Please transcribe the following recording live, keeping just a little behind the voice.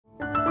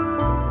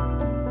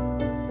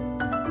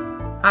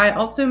I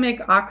also make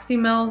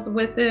oxymels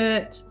with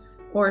it,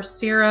 or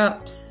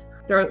syrups,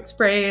 throat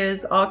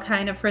sprays, all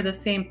kind of for the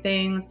same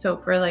thing. So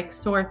for like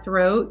sore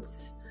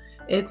throats,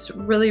 it's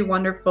really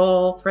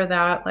wonderful for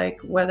that, like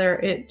whether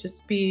it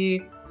just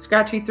be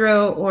scratchy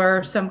throat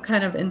or some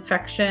kind of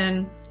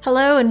infection.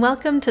 Hello and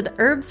welcome to the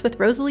Herbs with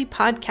Rosalee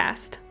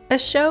podcast, a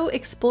show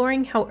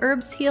exploring how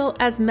herbs heal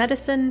as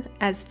medicine,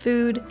 as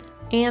food,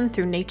 and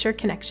through nature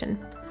connection.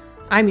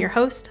 I'm your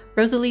host,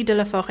 Rosalee de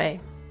la Forêt.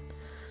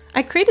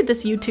 I created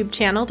this YouTube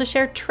channel to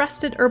share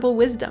trusted herbal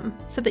wisdom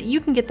so that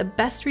you can get the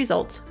best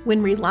results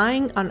when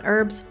relying on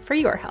herbs for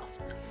your health.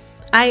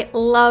 I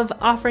love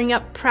offering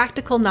up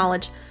practical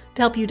knowledge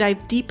to help you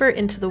dive deeper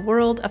into the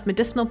world of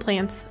medicinal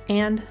plants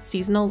and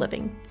seasonal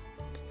living.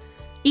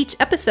 Each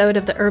episode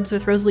of the Herbs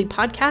with Rosalee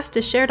podcast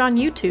is shared on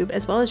YouTube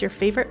as well as your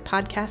favorite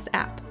podcast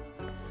app.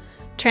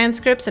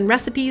 Transcripts and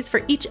recipes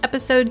for each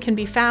episode can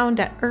be found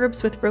at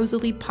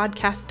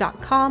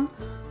herbswithrosaleepodcast.com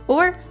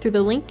or through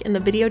the link in the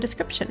video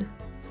description.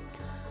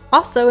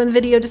 Also in the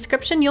video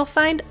description, you'll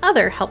find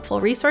other helpful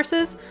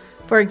resources.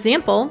 For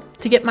example,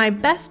 to get my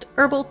best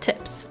herbal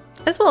tips,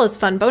 as well as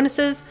fun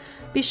bonuses,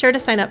 be sure to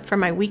sign up for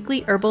my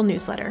weekly herbal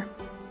newsletter.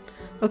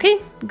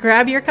 Okay,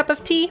 grab your cup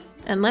of tea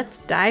and let's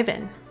dive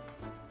in.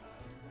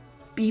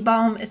 Bee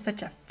balm is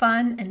such a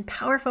fun and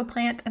powerful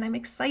plant, and I'm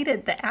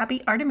excited that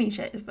Abby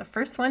Artemisia is the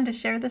first one to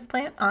share this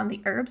plant on the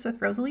Herbs with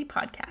Rosalee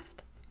podcast.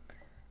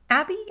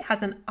 Abby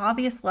has an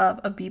obvious love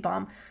of bee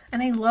balm,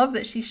 and I love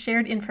that she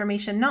shared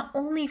information not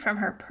only from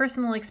her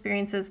personal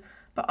experiences,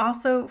 but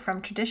also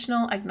from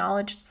traditional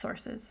acknowledged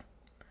sources.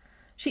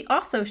 She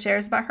also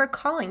shares about her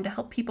calling to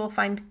help people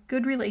find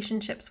good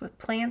relationships with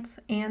plants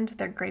and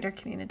their greater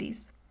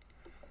communities.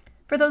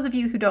 For those of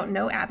you who don't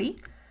know Abby,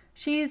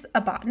 she's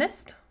a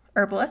botanist,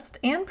 herbalist,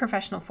 and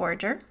professional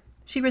forager.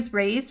 She was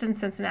raised in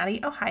Cincinnati,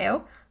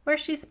 Ohio, where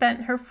she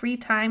spent her free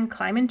time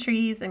climbing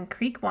trees and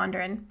creek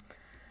wandering.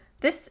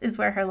 This is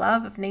where her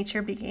love of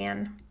nature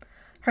began.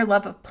 Her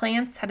love of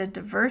plants had a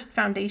diverse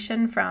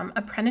foundation, from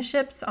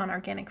apprenticeships on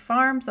organic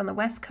farms on the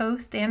West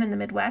Coast and in the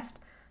Midwest,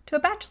 to a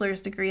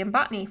bachelor's degree in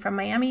botany from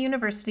Miami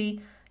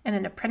University and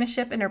an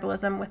apprenticeship in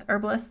herbalism with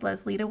herbalist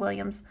Leslita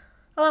Williams,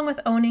 along with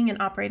owning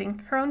and operating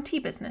her own tea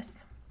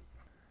business.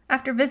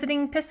 After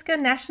visiting Pisgah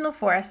National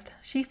Forest,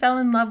 she fell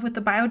in love with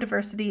the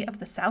biodiversity of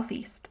the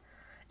Southeast.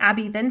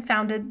 Abby then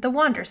founded the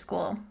Wander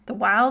School, the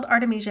Wild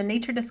Artemisia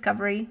Nature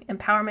Discovery,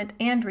 Empowerment,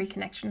 and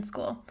Reconnection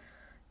School.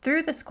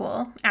 Through the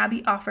school,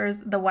 Abby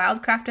offers the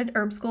Wildcrafted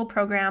Herb School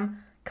program,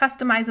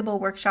 customizable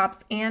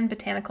workshops, and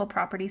botanical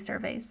property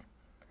surveys.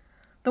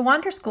 The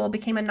Wander School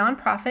became a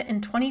nonprofit in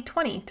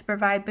 2020 to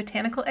provide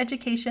botanical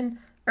education,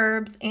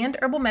 herbs, and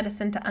herbal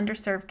medicine to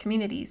underserved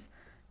communities,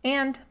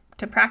 and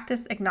to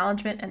practice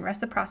acknowledgement and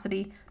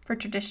reciprocity for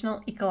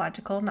traditional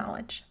ecological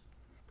knowledge.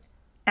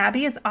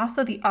 Abby is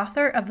also the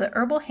author of the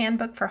Herbal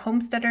Handbook for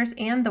Homesteaders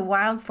and the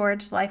Wild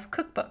Forage Life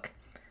Cookbook.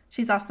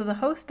 She's also the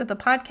host of the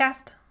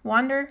podcast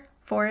Wander,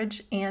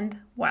 Forage, and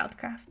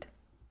Wildcraft.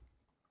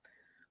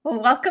 Well,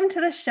 welcome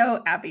to the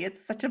show, Abby. It's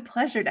such a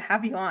pleasure to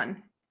have you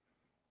on.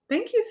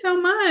 Thank you so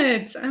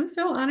much. I'm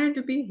so honored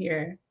to be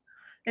here.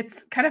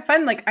 It's kind of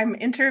fun. Like I'm a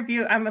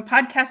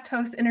podcast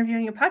host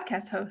interviewing a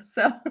podcast host.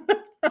 So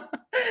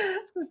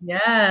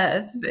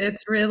Yes,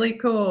 it's really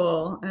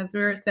cool. As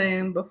we were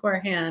saying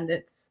beforehand,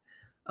 it's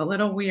a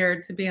little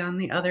weird to be on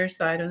the other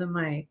side of the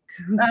mic.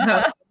 So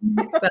I'm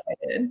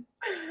excited.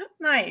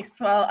 Nice.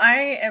 Well,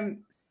 I am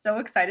so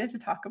excited to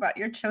talk about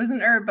your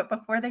chosen herb. But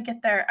before they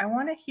get there, I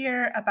want to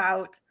hear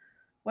about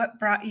what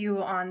brought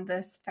you on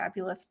this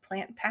fabulous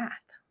plant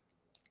path.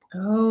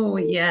 Oh,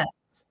 yes.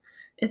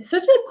 It's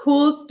such a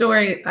cool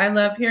story. I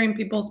love hearing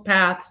people's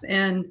paths,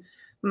 and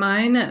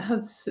mine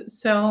has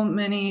so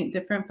many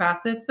different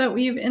facets that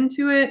weave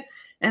into it.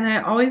 And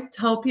I always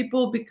tell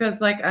people, because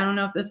like, I don't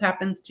know if this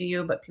happens to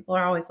you, but people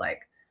are always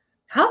like,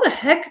 how the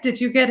heck did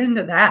you get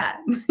into that?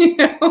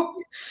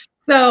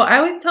 So I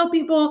always tell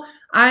people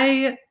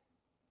I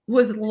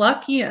was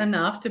lucky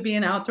enough to be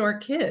an outdoor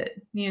kid.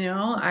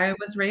 I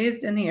was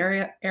raised in the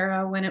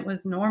era when it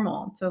was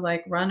normal to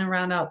like run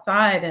around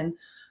outside, and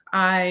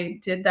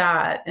I did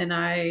that. And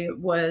I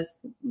was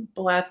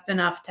blessed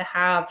enough to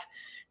have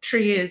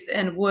trees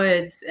and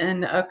woods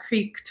and a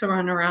creek to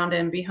run around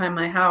in behind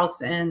my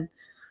house, and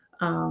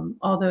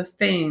all those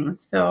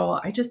things. So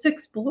I just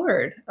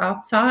explored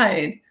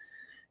outside.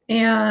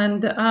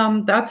 And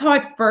that's how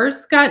I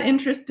first got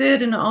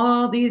interested in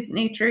all these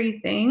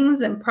naturey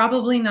things, and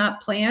probably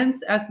not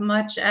plants as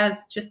much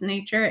as just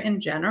nature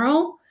in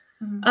general.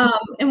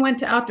 And went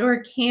to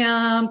outdoor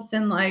camps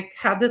and like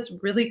had this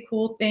really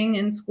cool thing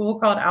in school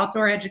called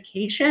outdoor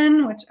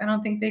education, which I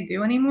don't think they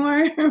do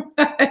anymore,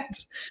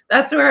 but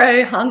that's where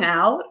I hung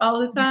out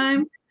all the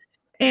time.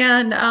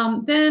 And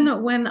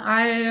then when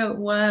I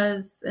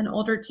was an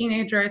older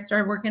teenager, I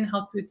started working in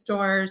health food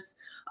stores.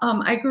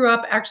 I grew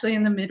up actually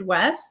in the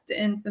Midwest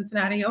in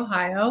Cincinnati,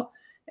 Ohio,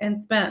 and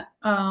spent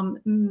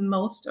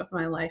most of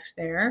my life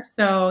there.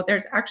 So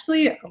there's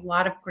actually a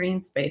lot of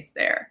green space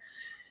there.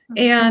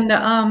 And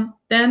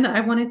then I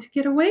wanted to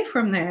get away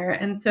from there.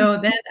 And so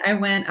then I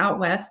went out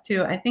west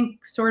to, I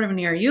think, sort of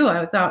near you. I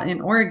was out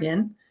in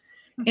Oregon.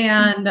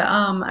 And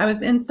I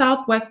was in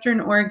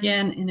southwestern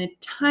Oregon in a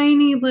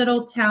tiny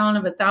little town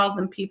of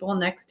 1,000 people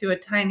next to a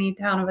tiny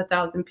town of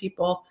 1,000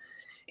 people.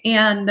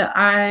 And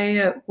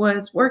I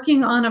was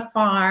working on a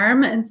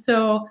farm. And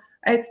so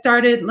I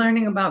started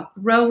learning about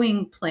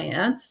growing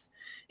plants.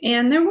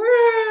 And there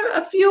were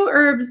a few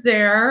herbs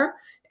there.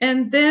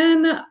 And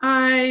then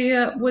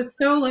I was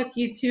so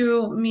lucky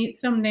to meet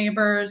some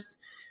neighbors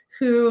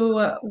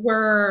who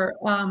were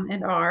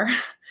and are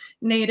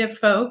native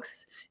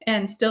folks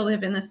and still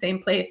live in the same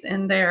place.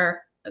 And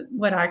they're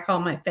what I call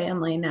my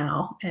family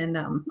now. And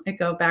I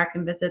go back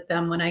and visit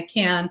them when I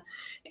can.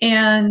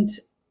 And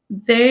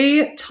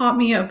they taught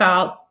me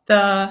about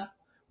the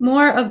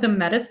more of the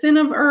medicine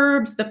of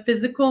herbs, the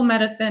physical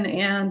medicine,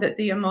 and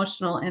the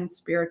emotional and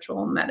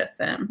spiritual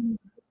medicine.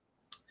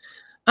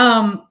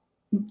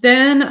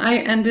 Then I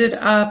ended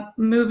up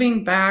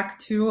moving back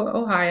to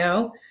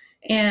Ohio,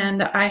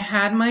 and I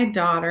had my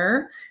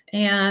daughter,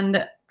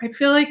 and I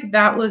feel like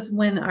that was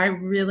when I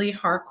really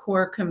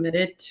hardcore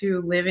committed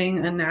to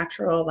living a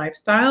natural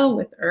lifestyle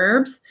with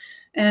herbs.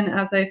 And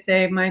as I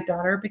say, my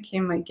daughter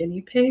became my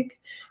guinea pig.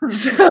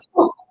 So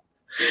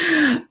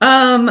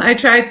I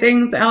tried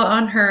things out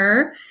on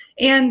her.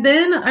 And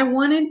then I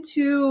wanted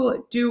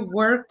to do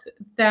work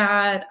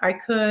that I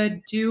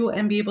could do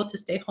and be able to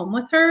stay home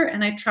with her.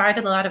 And I tried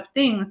a lot of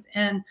things.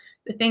 And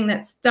the thing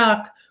that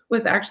stuck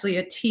was actually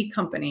a tea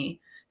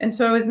company. And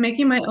so I was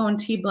making my own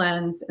tea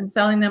blends and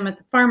selling them at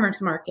the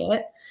farmer's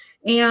market.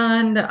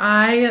 And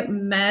I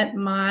met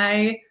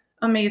my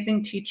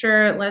amazing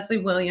teacher, Leslie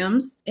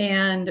Williams,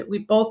 and we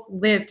both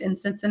lived in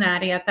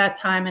Cincinnati at that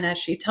time. And as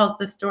she tells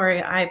the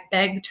story, I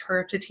begged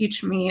her to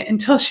teach me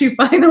until she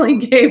finally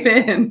gave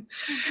in.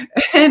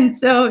 And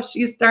so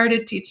she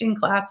started teaching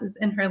classes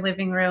in her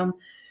living room.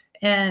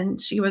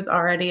 And she was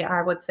already,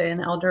 I would say,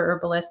 an elder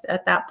herbalist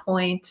at that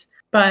point.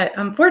 But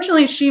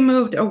unfortunately, she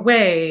moved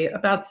away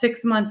about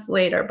 6 months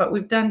later, but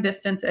we've done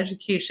distance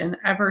education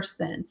ever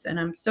since. And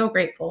I'm so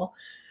grateful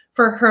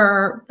for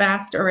her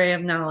vast array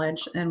of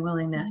knowledge and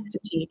willingness to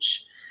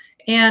teach.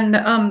 And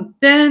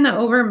then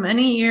over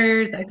many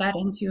years, I got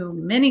into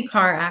many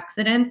car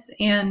accidents.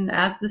 And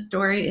as the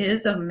story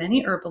is of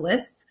many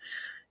herbalists,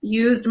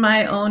 used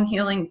my own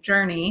healing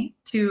journey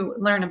to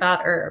learn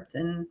about herbs.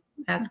 And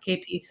as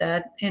KP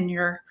said in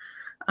your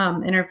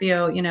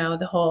interview, you know,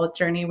 the whole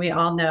journey we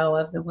all know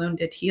of the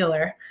wounded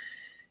healer.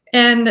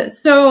 And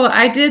so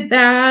I did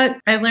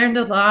that. I learned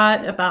a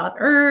lot about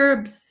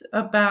herbs,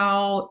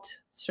 about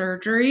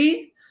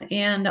surgery,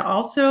 and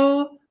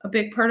also a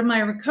big part of my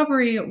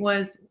recovery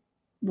was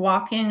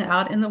walking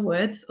out in the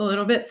woods a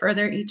little bit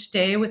further each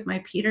day with my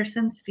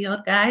Peterson's field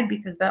guide,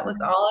 because that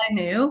was all I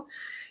knew,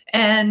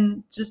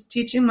 and just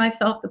teaching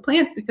myself the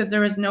plants because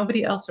there was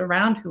nobody else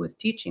around who was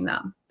teaching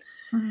them.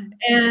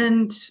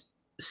 And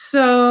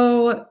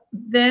so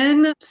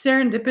then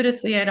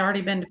serendipitously, I'd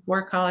already been to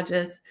 4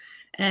 colleges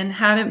and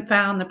hadn't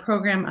found the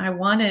program I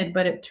wanted,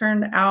 but it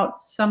turned out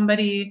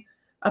somebody,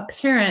 a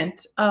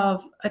parent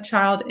of a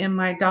child in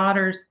my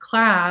daughter's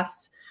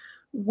class,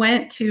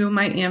 went to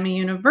Miami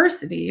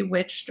University,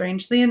 which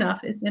strangely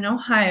enough is in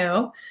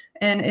Ohio,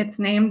 and it's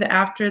named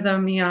after the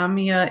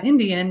Miami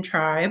Indian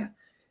tribe.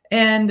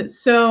 And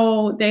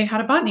so they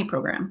had a botany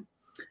program.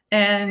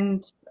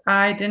 And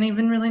I didn't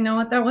even really know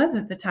what that was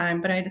at the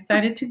time, but I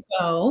decided to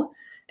go.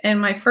 And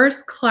my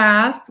first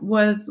class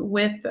was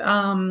with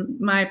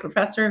my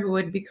professor who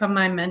would become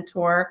my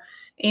mentor,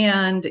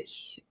 and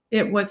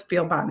it was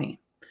field botany.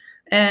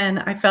 And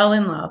I fell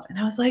in love, and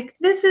I was like,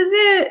 this is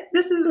it.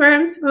 This is where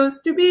I'm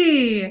supposed to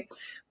be.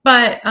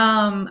 But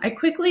I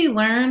quickly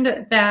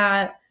learned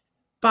that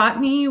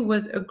botany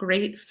was a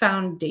great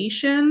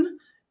foundation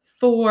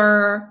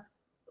for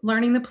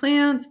learning the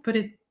plants, but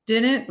it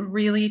didn't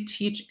really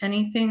teach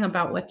anything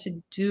about what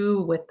to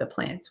do with the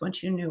plants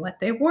once you knew what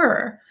they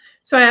were.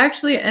 So I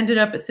actually ended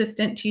up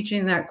assistant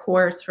teaching that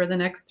course for the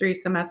next 3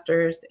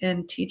 semesters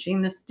and teaching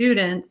the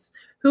students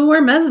who were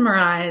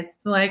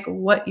mesmerized, like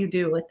what you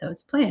do with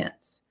those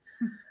plants.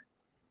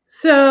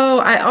 So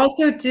I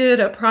also did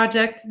a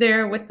project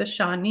there with the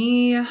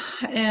Shawnee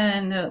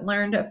and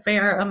learned a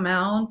fair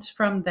amount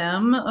from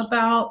them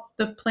about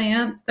the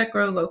plants that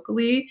grow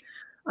locally.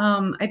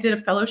 I did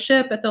a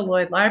fellowship at the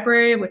Lloyd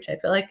Library, which I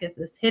feel like is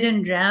this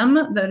hidden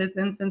gem that is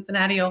in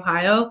Cincinnati,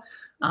 Ohio,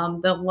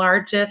 the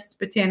largest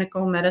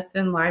botanical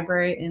medicine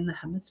library in the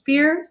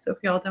hemisphere. So if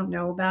y'all don't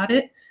know about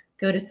it,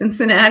 go to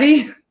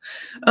Cincinnati.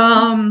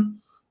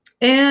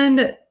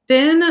 And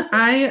then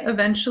I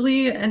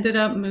eventually ended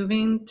up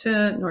moving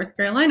to North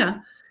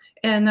Carolina,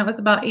 and that was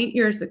about 8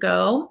 years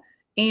ago,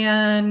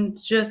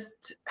 and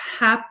just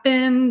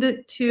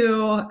happened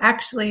to,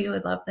 actually, you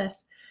would love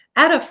this,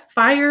 at a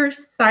fire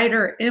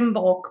cider in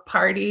bulk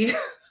party.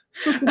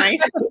 Nice.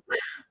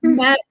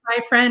 Met my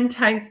friend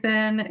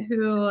Tyson,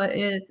 who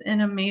is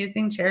an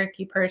amazing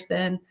Cherokee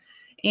person,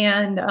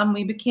 and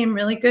we became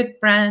really good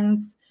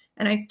friends.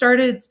 And I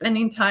started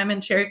spending time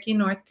in Cherokee,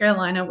 North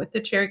Carolina with the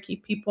Cherokee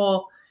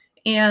people.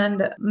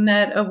 and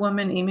met a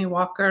woman, Amy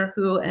Walker,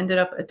 who ended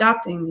up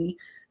adopting me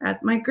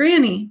as my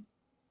granny.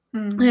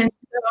 And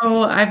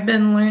so I've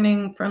been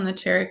learning from the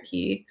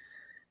Cherokee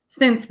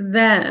since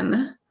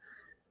then.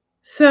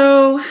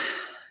 So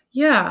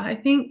yeah, I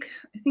think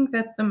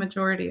that's the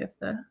majority of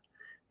the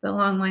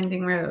long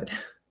winding road.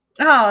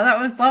 Oh, that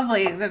was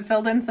lovely. That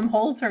filled in some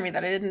holes for me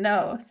that I didn't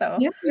know. So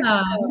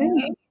Yeah,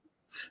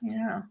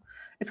 yeah.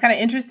 It's kind of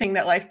interesting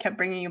that life kept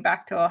bringing you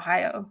back to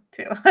Ohio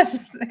too. That's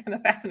just kind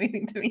of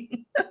fascinating to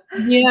me.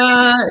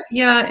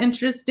 yeah.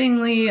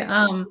 Interestingly,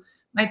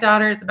 my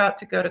daughter is about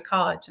to go to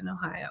college in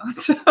Ohio.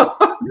 So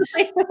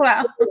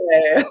wow.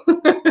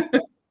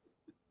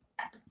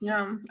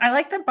 Yeah, I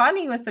like that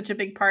botany was such a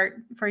big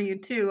part for you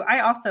too. I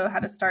also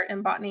had a start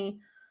in botany,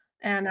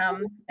 and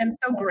am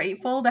so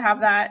grateful to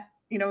have that,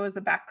 as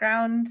a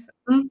background,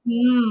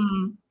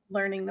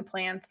 learning the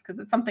plants, because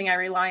it's something I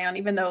rely on,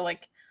 even though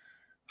like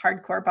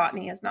hardcore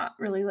botany is not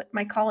really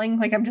my calling.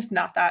 Like I'm just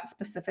not that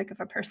specific of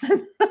a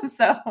person,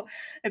 so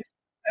that's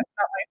not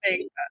my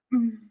thing.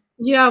 But.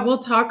 Yeah, we'll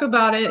talk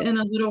about it in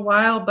a little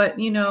while, but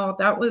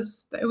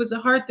it was a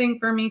hard thing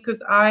for me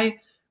because I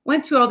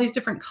went to all these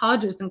different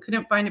colleges and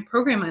couldn't find a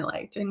program I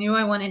liked. I knew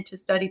I wanted to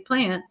study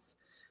plants,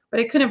 but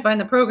I couldn't find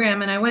the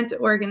program. And I went to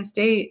Oregon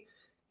State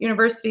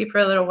University for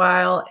a little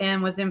while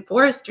and was in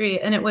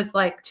forestry, and it was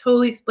like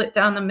totally split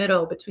down the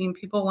middle between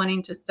people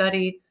wanting to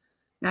study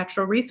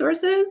natural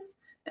resources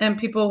and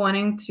people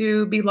wanting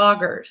to be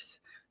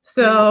loggers.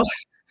 So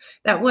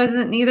that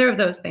wasn't, neither of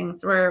those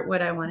things were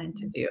what I wanted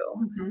to do.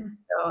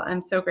 So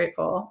I'm so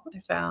grateful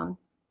I found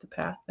the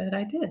path that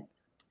I did.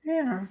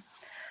 Yeah.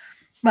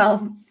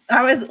 Well,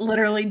 I was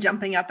literally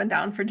jumping up and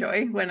down for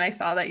joy when I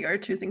saw that you were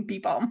choosing bee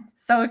balm.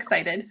 So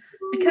excited,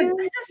 because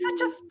this is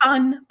such a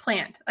fun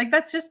plant. Like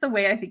that's just the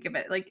way I think of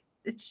it. Like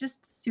it's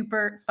just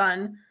super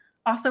fun,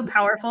 also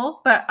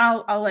powerful. But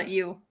I'll let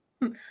you.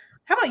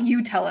 How about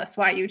you tell us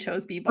why you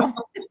chose bee balm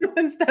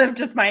instead of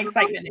just my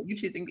excitement at you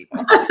choosing bee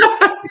balm?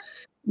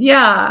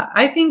 Yeah,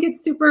 I think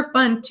it's super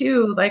fun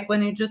too. Like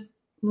when you just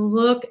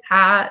look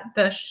at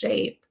the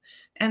shape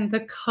and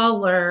the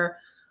color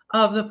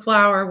of the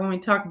flower. When we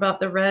talk about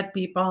the red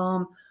bee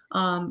balm,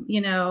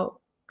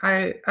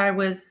 I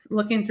was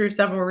looking through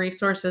several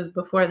resources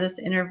before this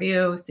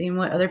interview, seeing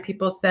what other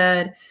people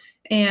said.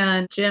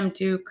 And Jim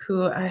Duke,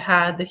 who I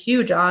had the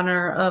huge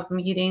honor of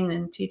meeting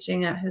and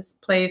teaching at his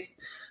place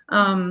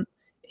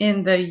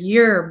in the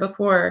year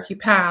before he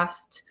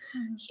passed,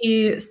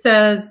 he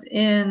says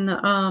in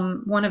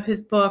one of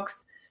his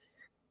books,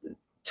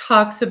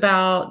 talks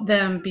about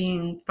them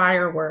being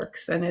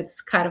fireworks. And it's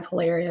kind of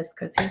hilarious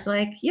because he's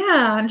like,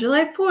 yeah, on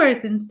July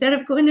 4th, instead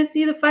of going to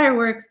see the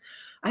fireworks,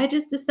 I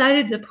just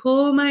decided to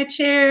pull my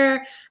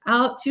chair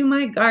out to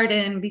my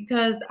garden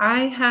because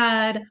I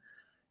had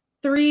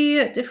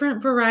 3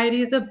 different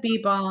varieties of bee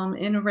balm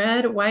in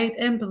red, white,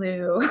 and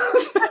blue.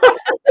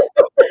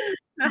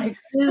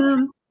 Nice.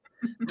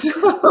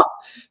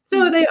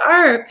 So they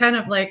are kind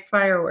of like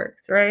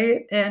fireworks,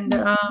 right? And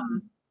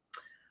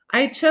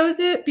I chose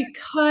it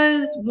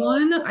because,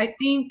 one, I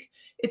think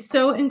it's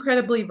so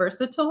incredibly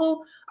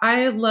versatile.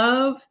 I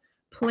love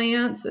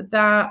plants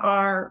that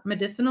are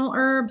medicinal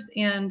herbs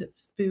and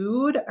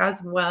food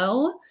as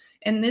well.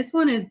 And this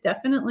one is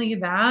definitely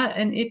that.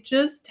 And it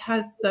just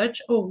has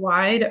such a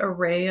wide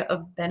array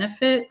of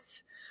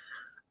benefits.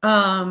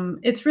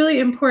 It's really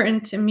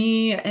important to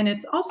me. And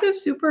it's also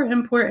super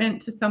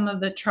important to some of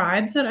the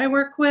tribes that I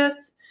work with.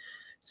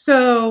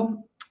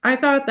 So I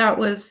thought that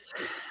was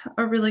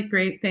a really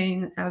great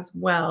thing as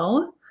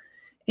well.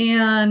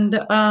 And do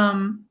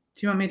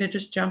you want me to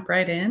just jump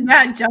right in?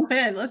 Yeah, jump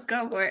in. Let's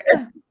go for it.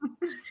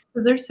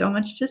 Because there's so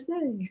much to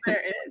say.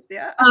 There is,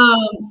 yeah.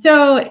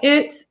 So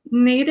it's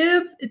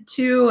native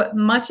to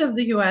much of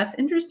the U.S.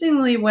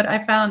 Interestingly, what I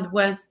found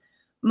was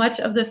much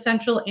of the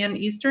central and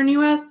eastern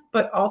U.S.,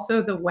 but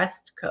also the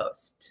West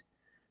Coast.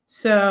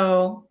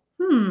 So,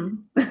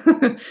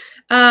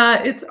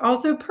 it's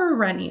also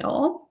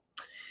perennial.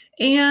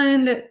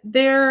 And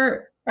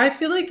I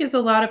feel like is a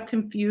lot of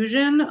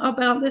confusion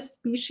about this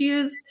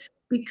species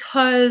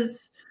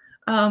because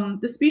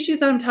the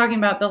species I'm talking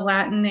about, the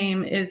Latin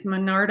name is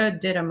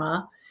Monarda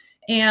didyma,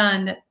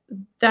 and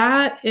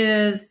that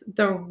is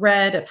the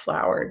red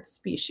flowered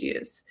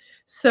species.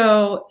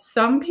 So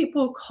some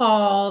people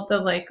call the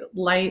like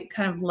light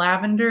kind of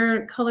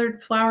lavender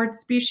colored flowered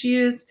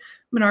species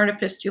Monarda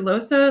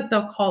fistulosa.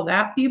 They'll call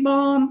that bee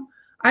balm.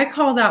 I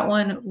call that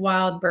one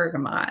wild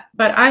bergamot.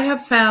 But I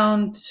have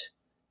found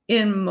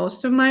in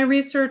most of my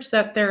research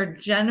that they're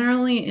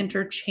generally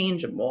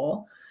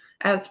interchangeable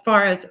as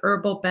far as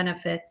herbal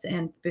benefits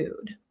and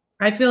food.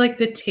 I feel like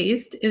the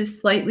taste is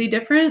slightly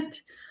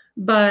different,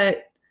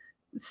 but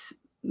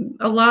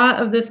a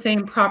lot of the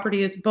same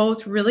property is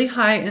both really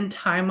high in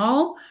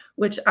thymol,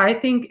 which I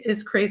think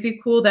is crazy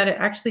cool that it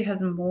actually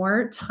has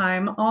more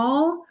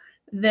thymol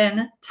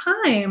than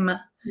thyme.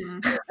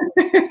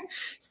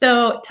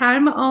 So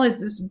thymol is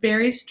this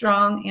very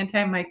strong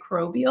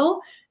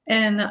antimicrobial,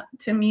 And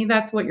to me,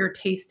 that's what you're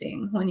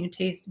tasting when you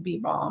taste bee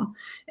balm.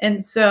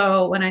 And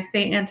so when I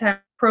say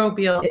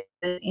antimicrobial,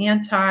 it's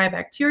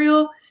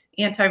antibacterial,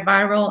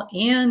 antiviral,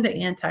 and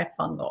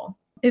antifungal.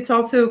 It's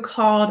also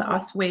called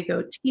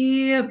Oswego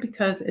tea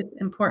because it's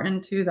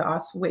important to the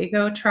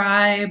Oswego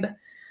tribe.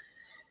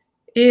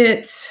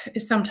 It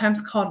is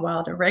sometimes called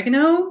wild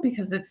oregano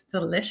because it's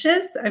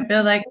delicious. I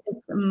feel like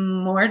it's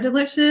more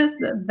delicious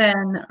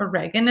than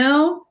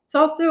oregano. It's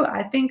also,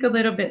 I think, a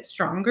little bit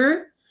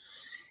stronger.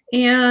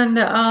 And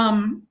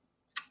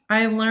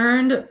I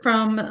learned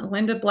from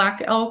Linda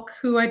Black Elk,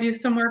 who I do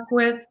some work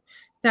with,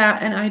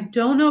 that, and I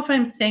don't know if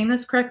I'm saying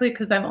this correctly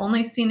because I've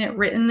only seen it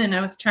written and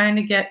I was trying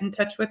to get in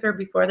touch with her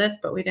before this,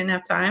 but we didn't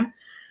have time,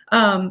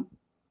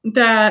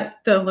 that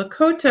the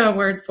Lakota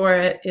word for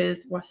it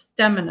is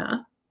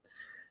wastemina.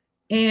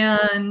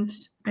 And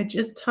I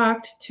just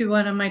talked to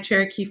one of my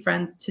Cherokee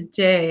friends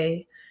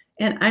today,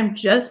 and I'm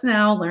just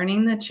now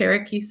learning the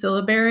Cherokee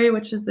syllabary,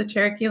 which is the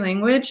Cherokee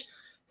language.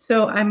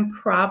 So I'm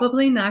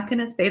probably not going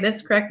to say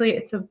this correctly.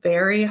 It's a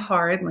very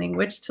hard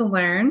language to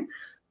learn,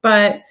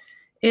 but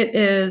it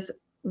is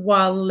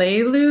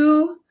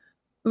Walelu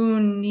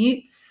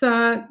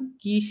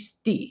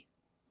Unitsagisti.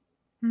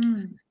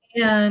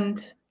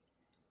 And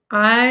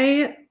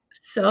I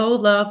so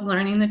love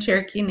learning the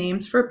Cherokee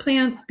names for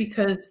plants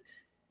because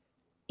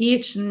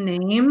each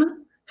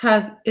name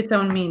has its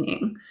own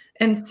meaning.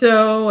 And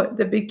so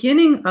the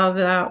beginning of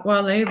that,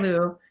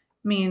 Walelu,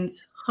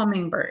 means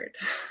hummingbird.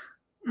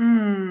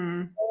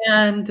 And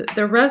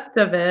the rest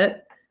of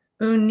it,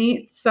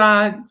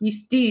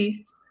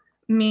 Unitsagisti,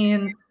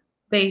 means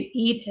they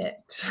eat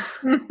it.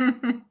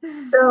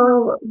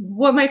 So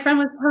what my friend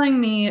was telling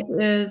me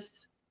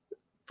is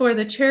for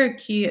the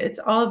Cherokee, it's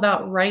all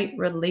about right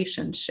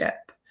relationship.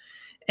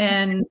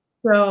 And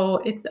so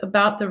it's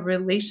about the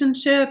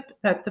relationship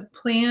that the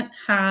plant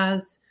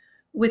has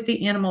with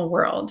the animal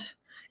world.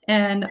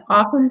 And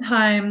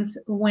oftentimes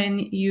when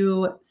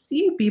you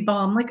see bee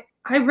balm, like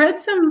I read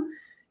some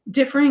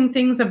differing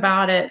things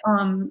about it.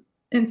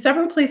 In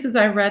several places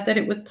I read that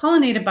it was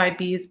pollinated by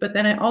bees, but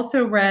then I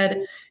also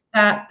read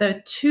that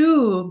the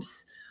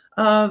tubes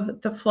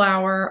of the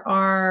flower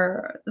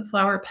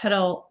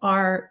petal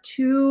are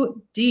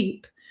too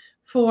deep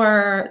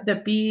for the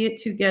bee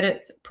to get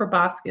its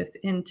proboscis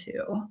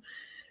into,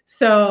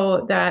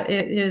 so that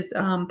it is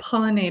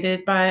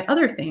pollinated by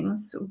other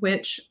things,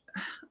 which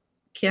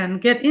can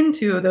get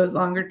into those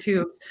longer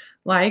tubes,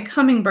 like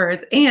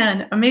hummingbirds.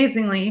 And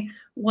amazingly,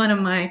 one of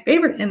my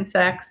favorite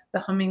insects, the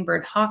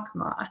hummingbird hawk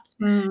moth.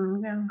 Yeah.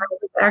 I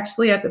was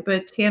actually at the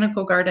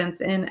botanical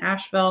gardens in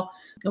Asheville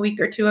a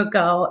week or two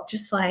ago,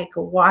 just like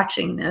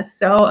watching this,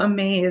 so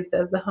amazed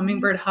as the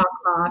hummingbird hawk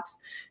moths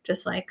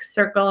just like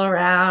circle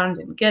around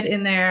and get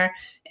in there.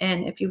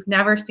 And if you've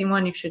never seen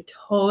one, you should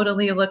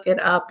totally look it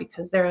up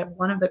because they're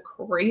one of the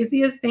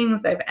craziest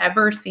things I've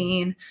ever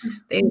seen.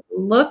 They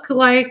look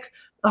like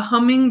a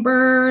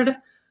hummingbird,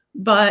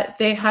 but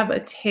they have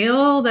a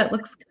tail that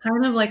looks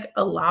kind of like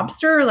a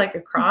lobster, like a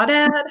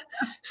crawdad.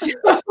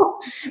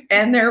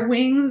 And their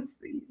wings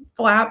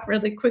flap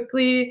really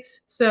quickly.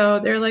 So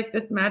they're like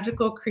this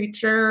magical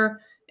creature,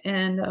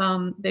 and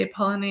they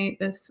pollinate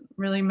this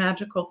really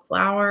magical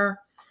flower.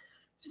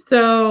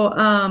 So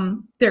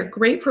they're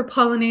great for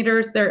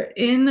pollinators. They're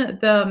in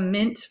the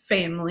mint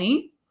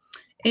family.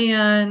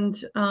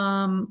 And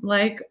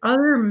like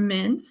other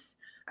mints,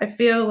 I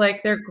feel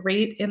like they're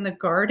great in the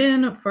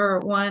garden for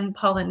one,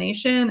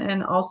 pollination,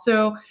 and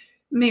also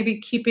maybe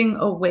keeping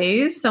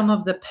away some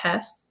of the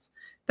pests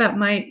that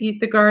might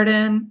eat the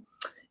garden.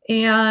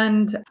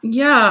 And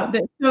yeah,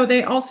 so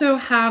they also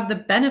have the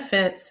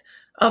benefits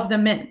of the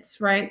mints,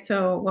 right?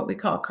 So what we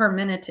call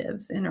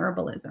carminatives in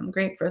herbalism,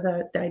 great for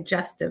the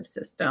digestive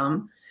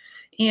system.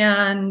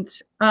 And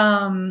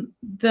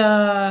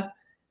the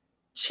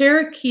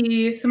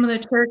Cherokee, some of the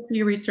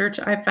Cherokee research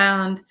I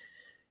found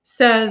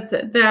says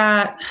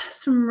that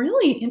some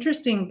really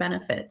interesting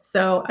benefits.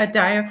 So a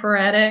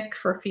diaphoretic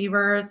for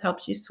fevers,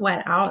 helps you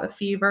sweat out a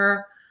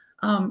fever,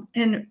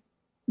 and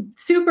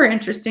super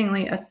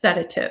interestingly, a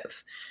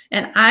sedative.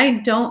 And I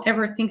don't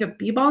ever think of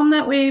bee balm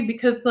that way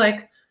because,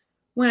 like,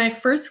 when I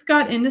first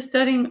got into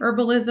studying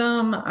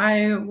herbalism,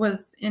 I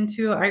was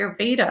into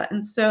Ayurveda.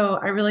 And so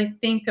I really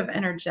think of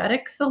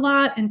energetics a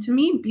lot. And to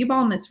me, bee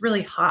balm is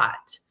really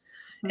hot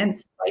and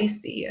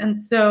spicy. And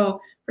so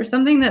for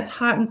something that's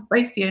hot and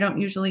spicy, I don't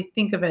usually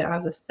think of it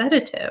as a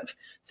sedative.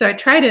 So I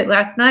tried it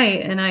last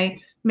night and I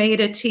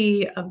made a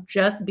tea of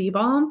just bee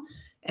balm.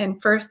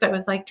 And first I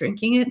was like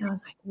drinking it and I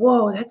was like,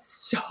 whoa,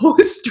 that's so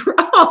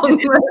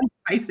strong.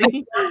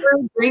 Spicy. I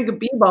never drink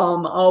bee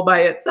balm all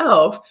by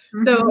itself.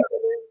 So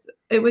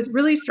it was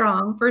really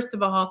strong, first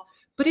of all,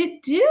 but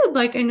it did,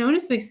 like, I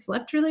noticed I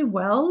slept really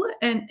well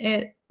and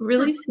it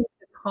really seemed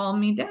to calm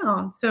me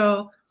down.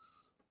 So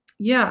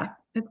yeah,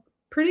 it's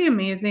pretty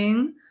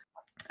amazing.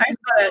 I just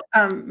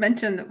want to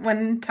mention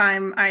one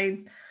time I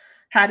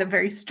had a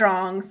very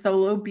strong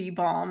solo bee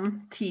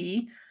balm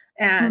tea,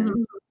 and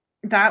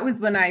that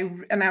was when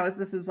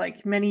this is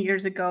like many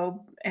years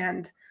ago,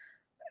 and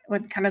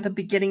with kind of the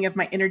beginning of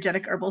my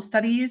energetic herbal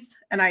studies,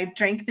 and I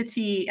drank the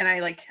tea, and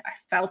I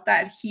felt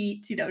that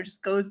heat, you know,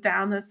 just goes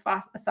down the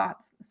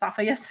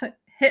esophagus,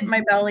 hit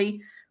my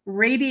belly,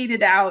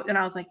 radiated out, and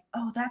I was like,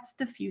 oh, that's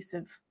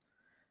diffusive.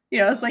 You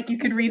know, it's like you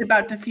could read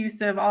about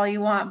diffusive all you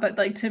want, but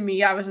like to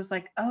me, I was just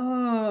like,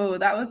 oh,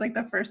 that was like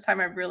the first time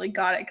I really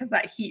got it, because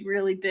that heat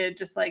really did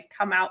just like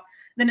come out.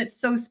 Then it's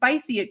so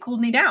spicy, it cooled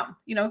me down,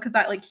 you know, because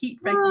that like heat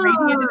like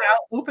radiated out,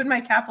 opened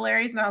my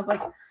capillaries, and I was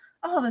like,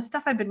 oh, the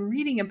stuff I've been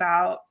reading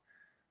about,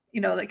 you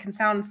know, that can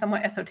sound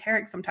somewhat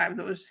esoteric sometimes.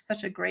 It was just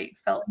such a great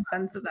felt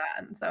sense of that,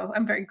 and so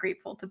I'm very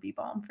grateful to Bee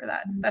Balm for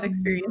that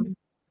experience.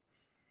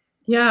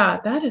 Yeah,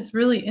 that is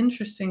really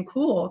interesting.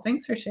 Cool.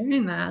 Thanks for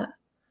sharing that.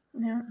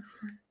 Yeah.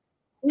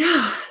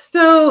 Yeah.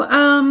 So,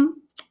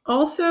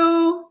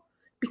 also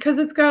because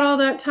it's got all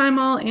that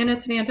thymol and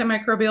it's an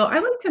antimicrobial, I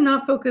like to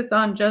not focus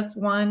on just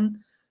one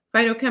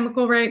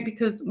phytochemical, right?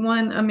 Because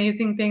one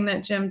amazing thing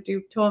that Jim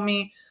Duke told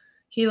me,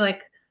 he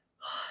like,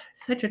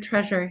 such a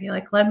treasure. He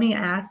like, let me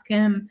ask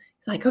him.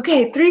 He's like,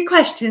 okay, 3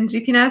 questions.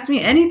 You can ask me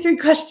any 3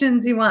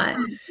 questions you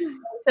want.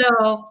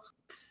 So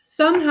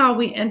somehow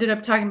we ended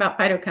up talking about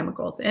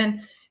phytochemicals,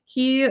 and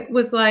he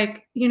was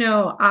like, you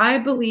know, I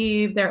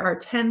believe there are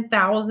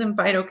 10,000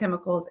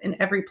 phytochemicals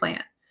in every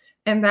plant,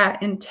 and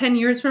that in 10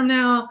 years from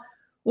now,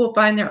 we'll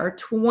find there are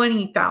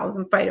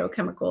 20,000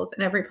 phytochemicals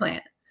in every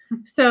plant.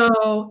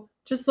 So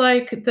just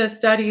like the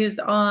studies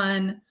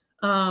on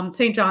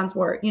St. John's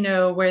wort, you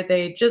know, where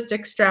they just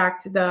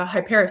extract the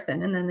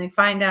hypericin, and then they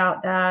find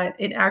out that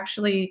it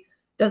actually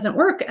doesn't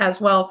work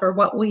as well for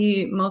what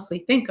we mostly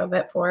think of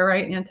it for,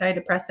 right?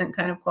 Antidepressant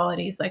kind of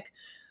qualities. Like,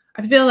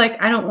 I feel like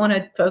I don't want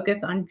to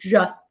focus on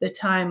just the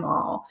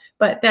thymol,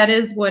 but that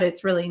is what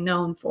it's really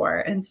known for.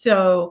 And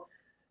so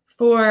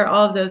for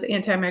all of those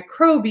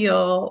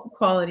antimicrobial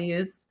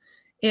qualities,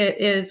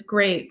 it is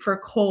great for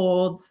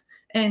colds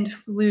and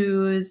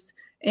flus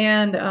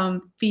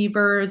and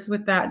fevers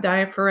with that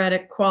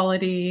diaphoretic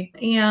quality.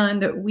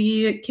 And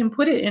we can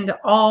put it into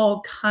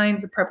all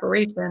kinds of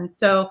preparations.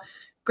 So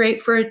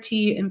great for a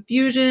tea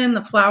infusion,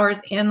 the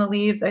flowers and the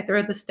leaves. I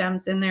throw the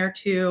stems in there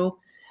too.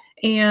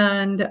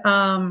 And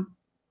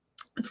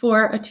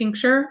for a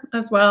tincture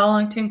as well,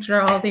 I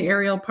tincture all the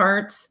aerial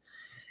parts.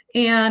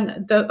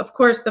 And of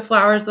course, the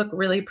flowers look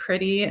really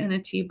pretty in a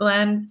tea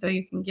blend, so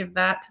you can give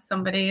that to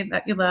somebody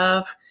that you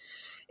love.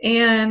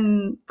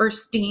 And for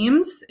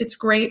steams, it's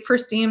great for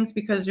steams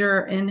because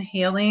you're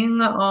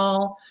inhaling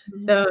all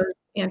those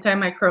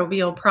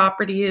antimicrobial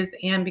properties,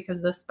 and because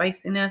of the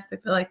spiciness, I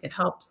feel like it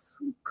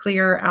helps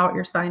clear out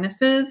your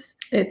sinuses.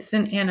 It's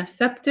an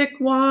antiseptic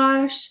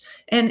wash.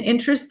 And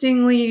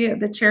interestingly,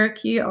 the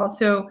Cherokee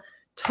also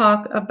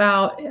talk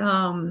about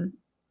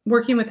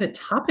working with it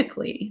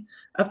topically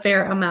a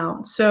fair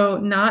amount. So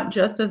not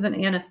just as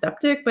an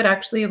antiseptic, but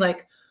actually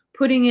like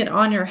putting it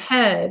on your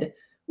head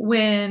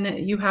when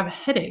you have a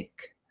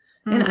headache.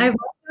 And I love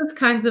those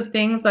kinds of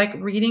things, like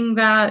reading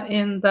that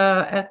in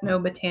the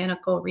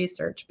ethnobotanical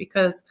research,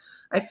 because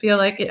I feel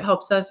like it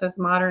helps us as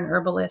modern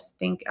herbalists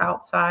think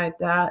outside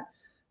that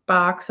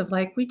box of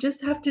like, we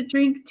just have to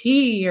drink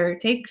tea or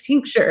take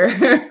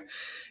tincture.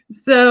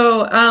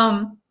 So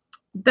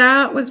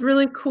that was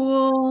really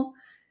cool.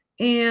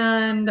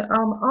 And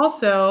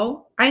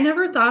also, I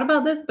never thought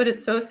about this, but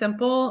it's so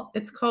simple.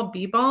 It's called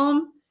Bee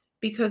Balm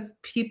because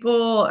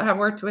people have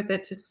worked with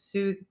it to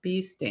soothe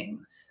bee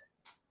stings.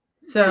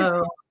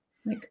 So,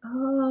 like,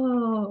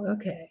 oh,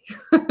 okay.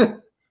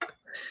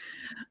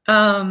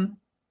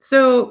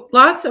 So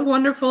lots of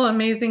wonderful,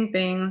 amazing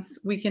things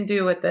we can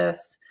do with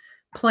this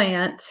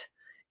plant.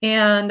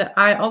 And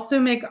I also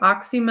make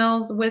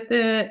oxymels with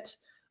it,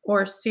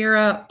 or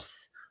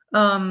syrups,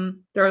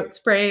 throat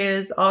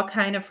sprays, all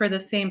kind of for the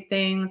same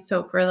thing.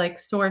 So for like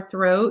sore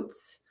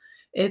throats,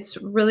 it's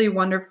really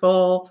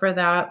wonderful for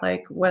that,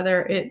 like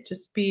whether it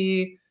just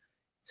be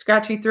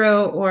scratchy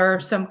throat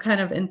or some kind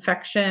of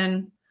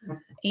infection.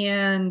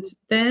 And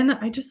then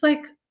I just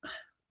like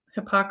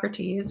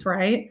Hippocrates,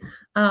 right?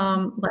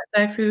 Let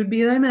thy food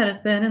be thy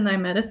medicine and thy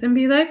medicine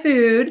be thy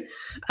food.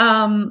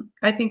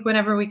 I think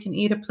whenever we can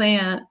eat a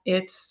plant,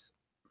 it's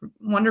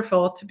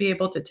wonderful to be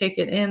able to take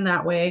it in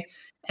that way.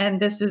 And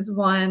this is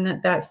one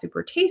that's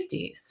super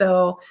tasty.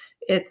 So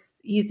it's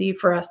easy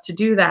for us to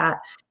do that.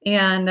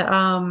 And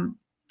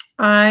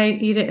I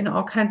eat it in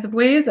all kinds of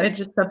ways. I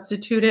just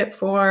substitute it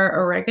for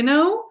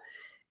oregano,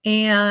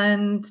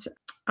 and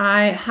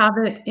I have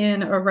it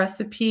in a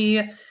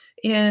recipe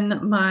in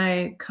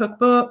my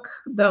cookbook,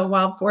 The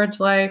Wild Forage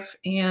Life,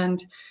 and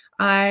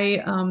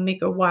I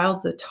make a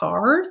wild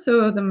za'atar,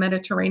 so the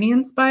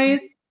Mediterranean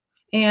spice,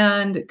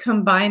 and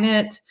combine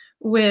it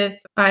with,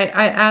 I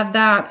add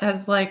that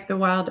as like the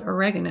wild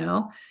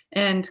oregano,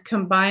 and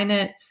combine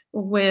it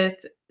with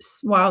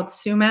wild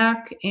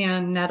sumac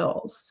and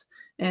nettles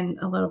and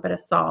a little bit of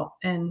salt,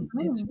 and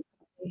it's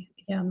really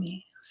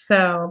yummy.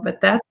 So,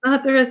 but that's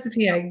not the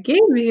recipe I gave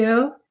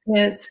you.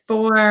 It's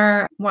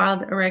for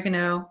wild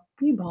oregano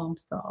Bee Balm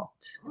salt.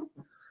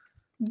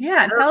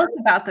 Yeah, tell us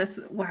about this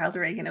wild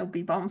oregano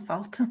Bee Balm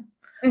salt.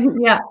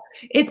 Yeah,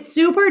 it's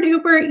super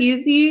duper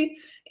easy,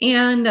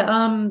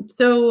 And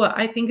so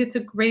I think it's a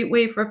great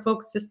way for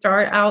folks to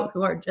start out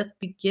who are just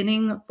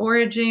beginning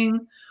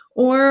foraging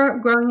or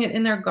growing it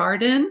in their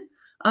garden.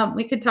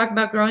 We could talk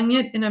about growing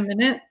it in a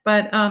minute,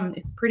 but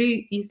it's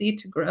pretty easy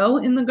to grow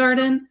in the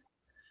garden.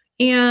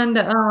 And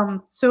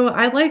so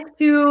I like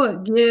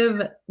to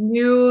give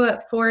new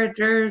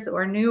foragers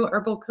or new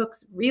herbal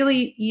cooks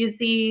really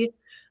easy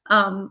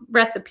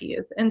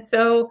recipes. And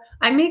so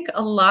I make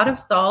a lot of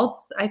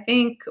salts. I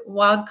think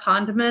wild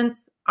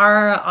condiments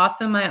are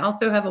awesome. I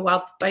also have a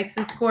wild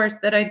spices course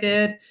that I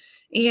did.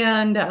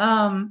 And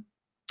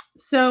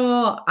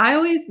so I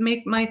always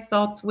make my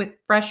salts with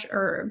fresh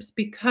herbs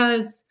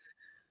because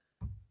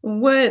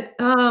what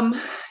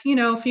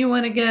if you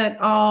want to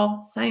get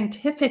all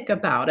scientific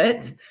about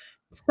it,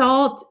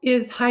 salt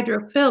is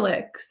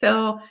hydrophilic,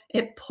 so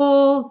it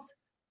pulls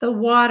the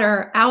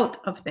water out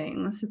of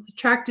things. It's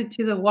attracted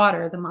to the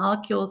water, the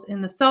molecules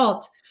in the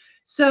salt.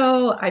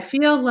 So I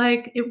feel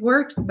like it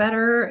works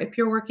better if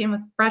you're working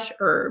with fresh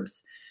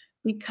herbs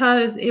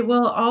because it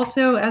will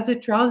also, as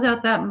it draws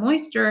out that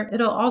moisture,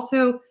 it'll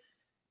also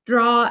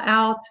draw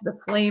out the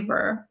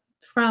flavor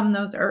from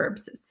those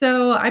herbs.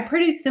 So I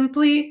pretty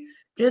simply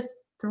just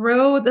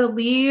throw the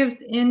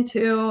leaves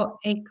into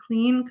a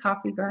clean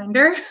coffee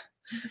grinder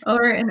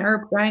or an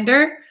herb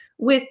grinder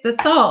with the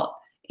salt.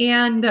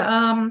 And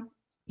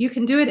you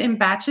can do it in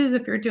batches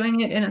if you're doing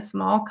it in a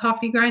small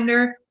coffee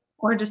grinder,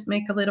 or just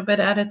make a little bit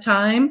at a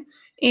time.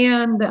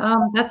 And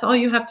that's all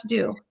you have to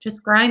do.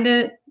 Just grind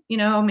it,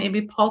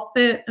 maybe pulse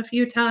it a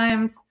few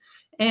times,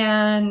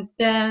 and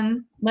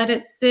then let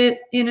it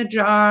sit in a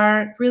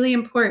jar. Really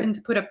important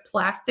to put a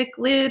plastic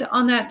lid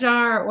on that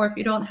jar, or if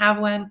you don't have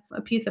one,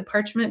 a piece of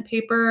parchment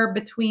paper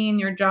between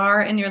your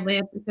jar and your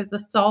lid, because the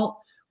salt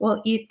will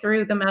eat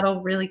through the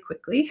metal really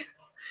quickly.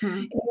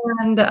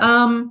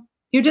 And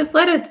you just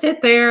let it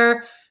sit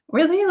there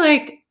really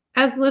like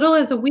as little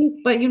as a week,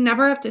 but you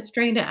never have to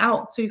strain it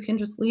out. So you can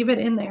just leave it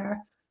in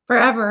there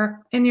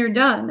forever and you're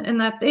done. And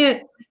that's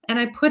it. And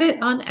I put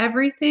it on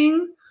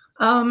everything,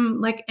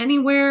 like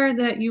anywhere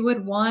that you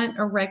would want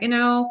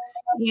oregano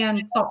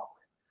and salt.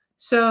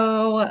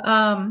 So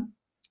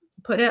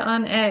put it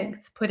on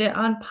eggs, put it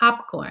on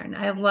popcorn.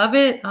 I love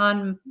it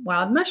on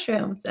wild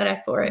mushrooms that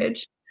I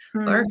forage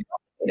or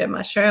cultivated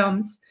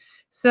mushrooms.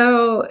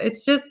 So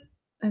it's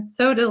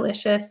so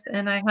delicious,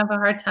 and I have a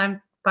hard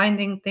time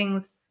finding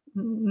things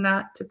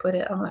not to put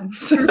it on.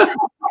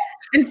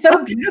 And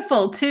so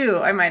beautiful too,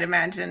 I might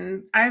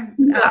imagine. I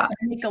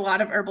make a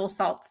lot of herbal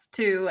salts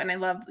too, and I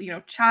love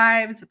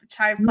chives with the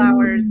chive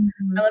flowers.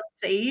 I love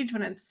sage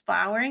when it's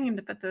flowering, and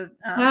to put the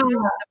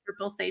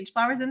purple sage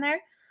flowers in there.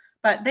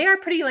 But they are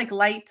pretty like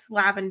light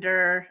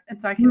lavender, and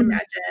so I can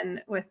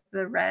imagine with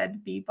the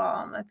red bee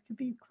balm that could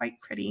be quite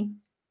pretty.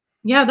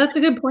 Yeah, that's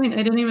a good point.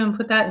 I didn't even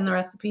put that in the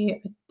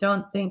recipe, I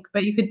don't think,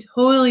 but you could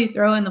totally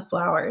throw in the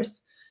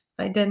flowers.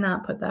 I did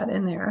not put that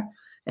in there,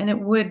 and it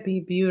would be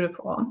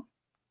beautiful.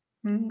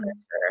 For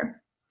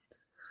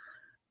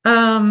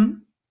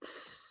sure.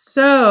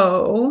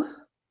 So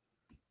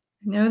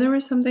I know there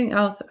was something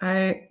else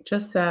I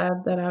just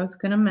said that I was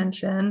going to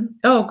mention.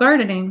 Oh,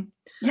 gardening.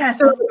 Yes,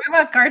 so, let's talk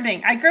about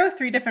gardening. I grow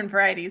 3 different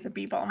varieties of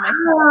bee balm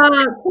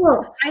myself.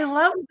 Cool. I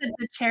love that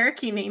the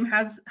Cherokee name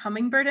has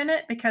hummingbird in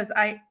it, because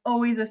I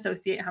always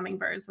associate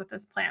hummingbirds with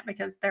this plant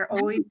because they're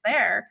always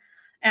there.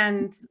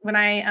 And when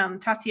I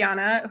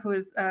Tatiana, who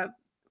is a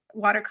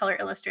watercolor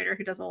illustrator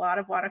who does a lot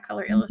of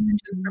watercolor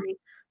illustrations for me,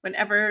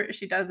 whenever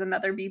she does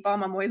another bee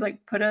balm, I'm always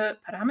like, put a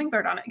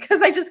hummingbird on it,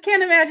 because I just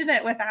can't imagine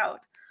it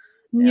without.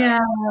 Yeah,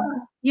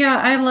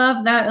 I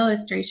love that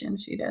illustration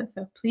she did.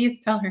 So please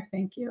tell her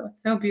thank you.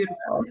 It's so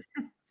beautiful.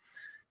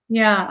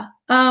 Yeah.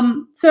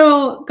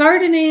 So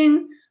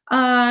gardening,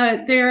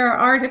 there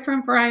are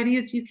different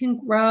varieties you can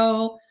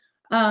grow.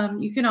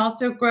 You can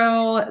also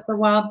grow the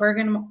wild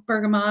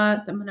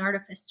bergamot, the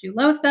Monarda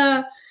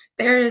fistulosa.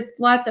 There's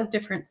lots of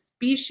different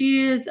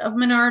species of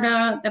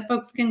Monarda that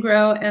folks can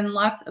grow, and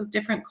lots of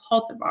different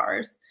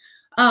cultivars.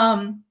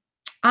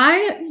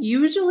 I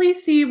usually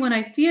see, when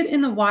I see it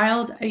in the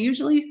wild, I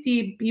usually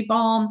see bee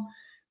balm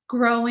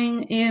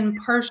growing in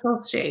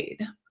partial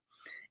shade.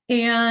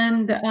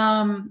 And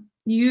so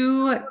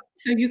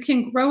you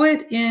can grow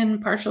it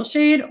in partial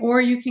shade, or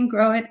you can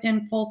grow it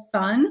in full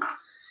sun.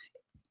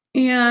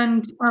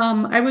 And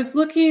I was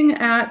looking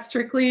at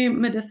Strictly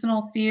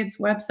Medicinal Seeds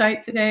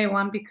website today,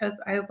 one, because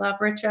I love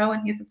Richo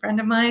and he's a friend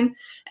of mine,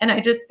 and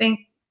I just think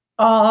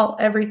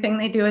everything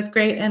they do is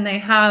great, and they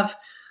have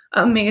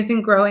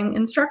amazing growing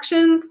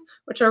instructions,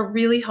 which are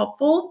really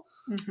helpful.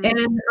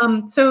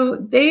 And so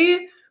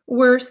they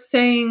were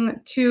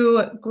saying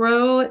to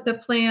grow the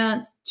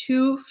plants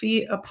 2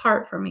 feet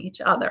apart from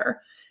each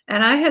other.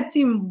 And I had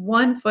seen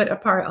 1 foot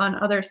apart on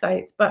other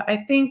sites, but I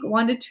think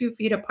 1 to 2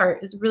 feet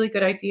apart is a really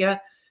good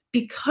idea,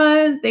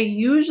 because they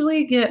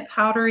usually get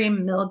powdery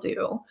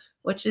mildew,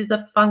 which is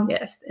a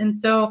fungus. And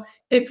so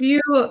if you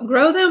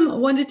grow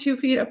them 1 to 2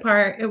 feet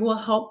apart, it will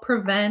help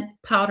prevent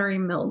powdery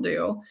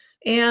mildew.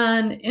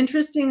 And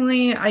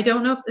interestingly, I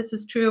don't know if this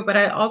is true, but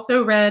I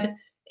also read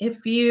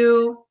if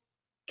you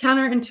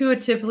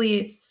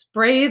counterintuitively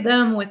spray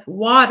them with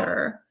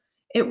water,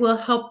 it will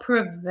help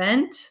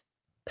prevent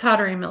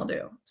powdery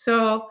mildew.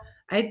 So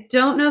I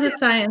don't know the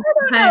science I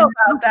don't know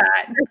behind. about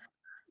that.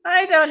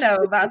 I don't know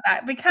about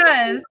that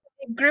because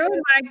it grew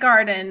in my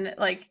garden,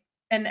 like,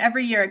 and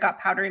every year it got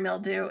powdery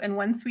mildew. And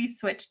once we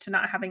switched to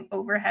not having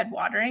overhead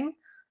watering,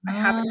 I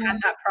haven't had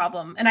that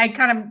problem. And I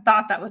kind of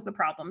thought that was the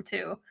problem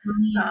too,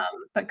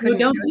 but couldn't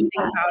do anything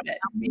about it.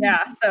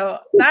 Yeah. So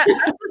that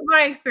was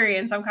my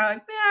experience. I'm kind of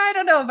like, yeah, I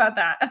don't know about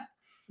that.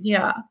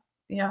 Yeah.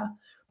 Yeah.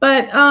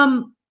 But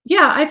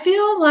yeah, I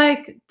feel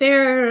like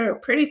they're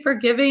pretty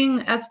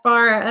forgiving as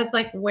far as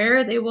like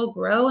where they will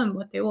grow and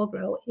what they will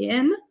grow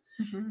in.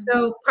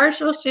 So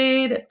partial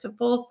shade to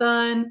full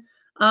sun.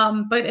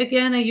 But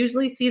again, I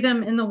usually see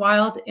them in the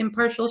wild in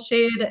partial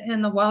shade,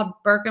 and the wild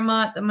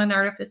bergamot, the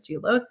Monarda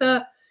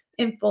fistulosa,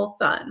 in full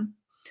sun.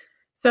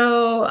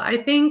 So I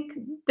think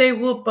they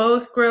will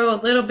both grow a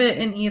little bit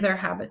in either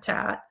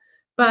habitat.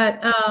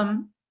 But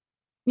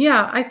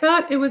yeah, I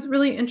thought it was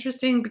really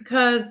interesting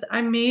because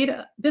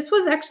this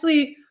was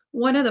actually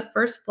one of the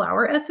first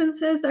flower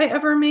essences I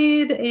ever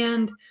made.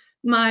 And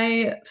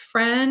my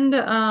friend,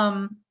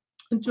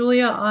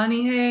 Julia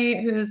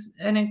Anihe, who's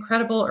an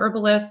incredible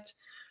herbalist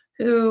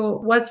who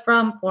was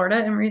from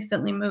Florida and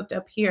recently moved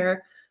up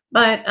here,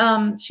 but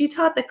she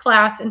taught the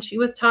class and she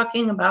was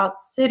talking about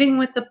sitting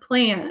with the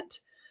plant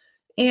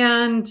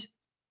and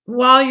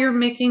while you're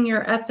making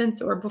your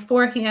essence or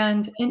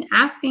beforehand and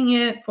asking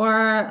it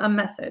for a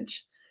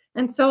message.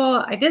 And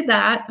so I did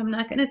that. I'm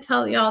not going to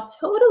tell y'all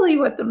totally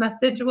what the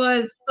message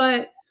was,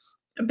 but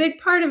a big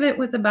part of it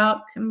was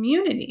about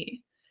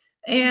community.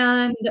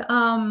 And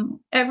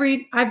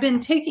I've been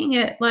taking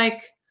it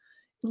like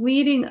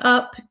leading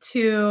up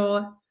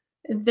to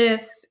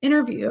this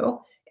interview,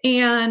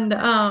 and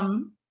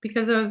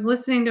because I was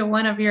listening to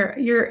one of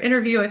your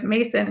interview with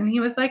Mason, and he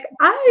was like,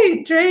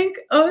 I drank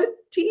oat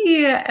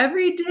tea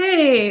every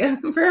day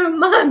for a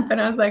month,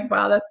 and I was like,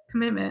 wow, that's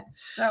commitment.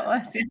 That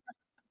was, yeah.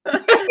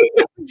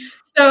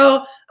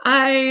 So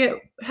I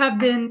have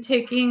been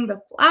taking the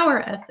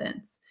flower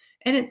essence,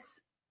 and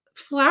it's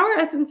flower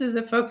essences.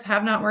 If folks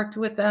have not worked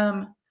with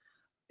them,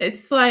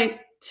 it's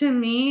like, to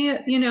me,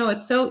 you know,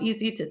 it's so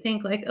easy to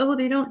think like, oh,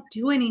 they don't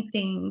do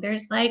anything.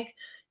 There's like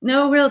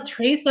no real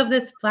trace of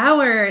this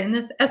flower in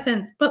this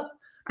essence. But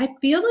I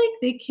feel like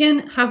they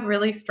can have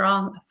really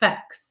strong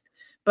effects.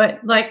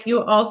 But like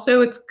you also,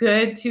 it's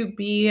good to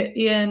be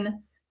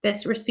in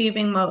this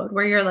receiving mode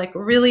where you're like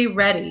really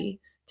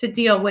ready to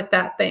deal with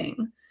that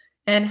thing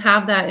and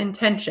have that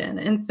intention.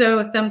 And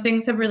so some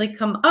things have really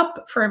come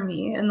up for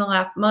me in the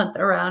last month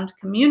around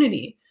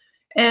community.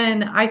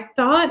 And I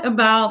thought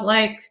about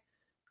like,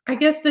 I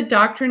guess the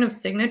doctrine of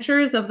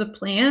signatures of the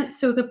plant.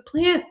 So the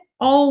plant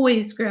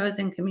always grows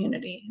in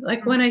community.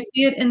 Like when I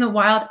see it in the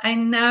wild, I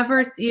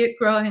never see it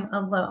growing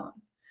alone.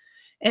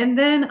 And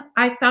then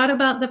I thought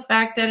about the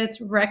fact that it's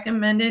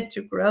recommended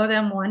to grow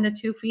them 1 to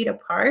 2 feet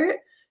apart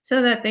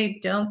so that they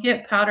don't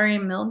get powdery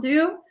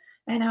mildew.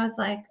 And I was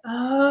like,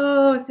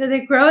 oh, so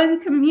they grow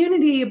in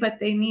community, but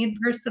they need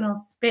personal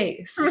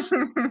space.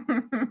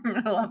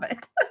 I love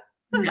it.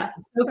 Yeah,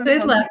 so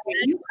good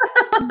lesson.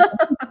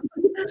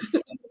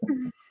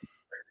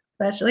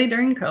 Especially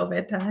during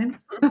COVID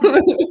times,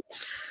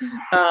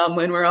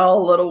 when we're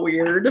all a little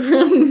weird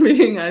from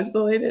being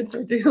isolated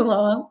for too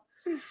long.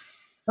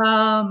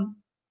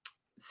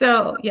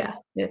 So yeah,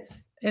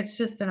 it's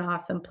just an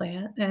awesome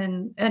plant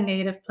and a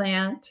native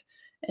plant,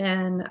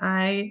 and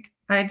I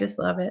just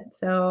love it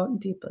so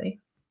deeply.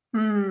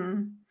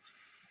 Yeah.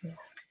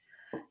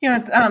 You know,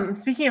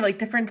 it's speaking of like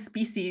different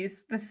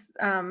species, this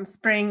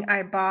spring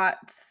I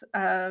bought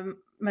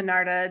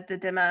Monarda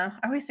didyma.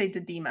 I always say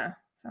didyma,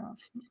 so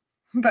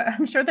but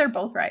I'm sure they're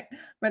both right.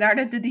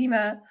 Monarda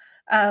didyma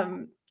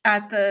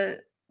at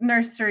the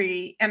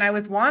nursery, and I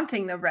was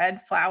wanting the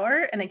red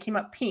flower, and it came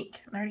up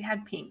pink, and I already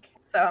had pink.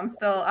 So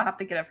I'll have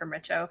to get it from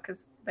Richo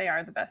because they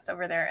are the best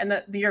over there.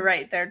 And you're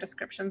right, their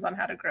descriptions on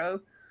how to grow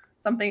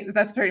something,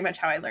 that's pretty much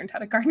how I learned how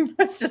to garden.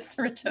 It's just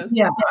Richo's.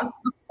 Yeah.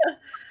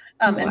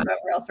 And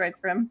whoever else writes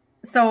for him.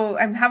 So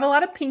I have a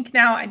lot of pink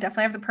now. I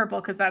definitely have the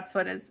purple because that's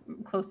what is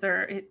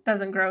closer. It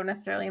doesn't grow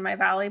necessarily in my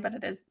valley, but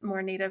it is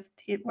more native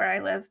to where I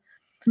live.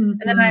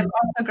 And then I'm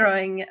also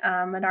growing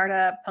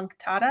Monarda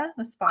punctata,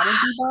 the spotted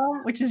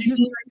bee, which is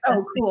just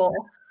so cool.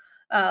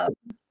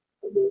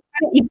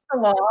 It's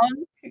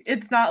long.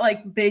 It's not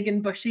like big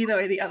and bushy the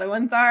way the other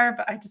ones are,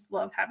 but I just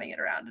love having it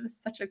around. It is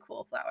such a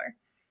cool flower.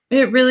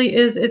 It really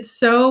is. It's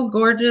so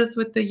gorgeous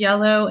with the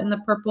yellow and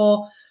the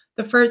purple.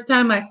 The first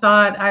time I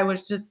saw it, I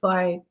was just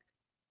like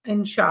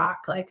in shock.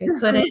 Like I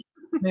couldn't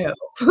move.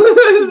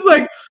 It's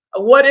like,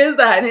 what is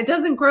that? And it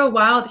doesn't grow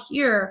wild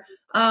here.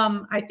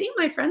 I think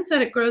my friend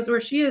said it grows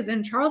where she is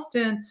in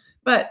Charleston,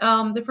 but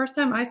the first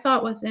time I saw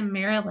it was in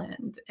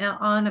Maryland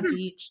on a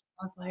beach.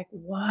 I was like,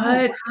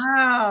 what? Oh,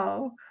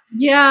 wow.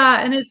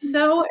 Yeah, and it's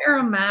so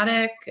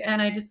aromatic, and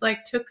I just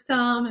like took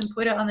some and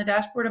put it on the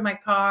dashboard of my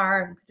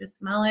car and could just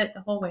smell it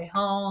the whole way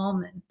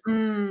home.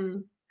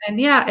 And And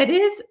yeah, it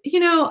is,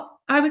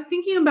 I was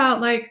thinking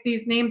about like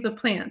these names of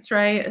plants,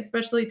 right?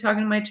 Especially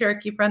talking to my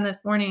Cherokee friend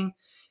this morning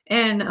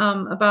and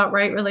about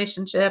right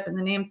relationship and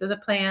the names of the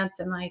plants.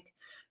 And like,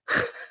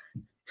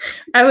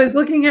 I was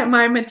looking at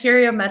my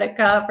materia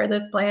medica for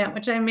this plant,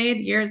 which I made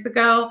years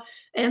ago.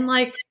 And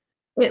like,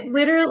 it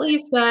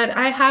literally said,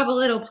 I have a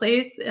little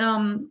place.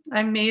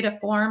 I made a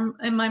form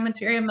in my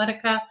materia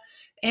medica.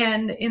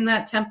 And in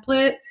that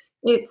template,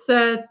 it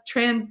says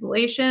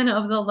translation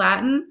of the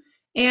Latin.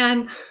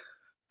 And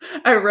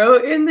I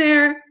wrote in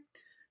there,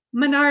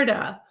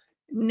 Monarda,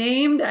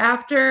 named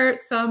after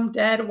some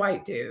dead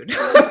white dude.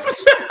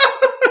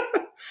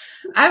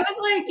 I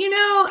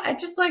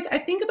was like, I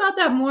think about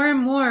that more and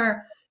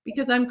more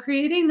because I'm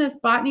creating this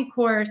botany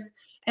course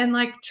and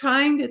like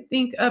trying to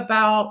think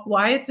about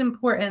why it's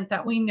important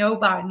that we know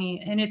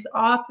botany. And it's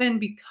often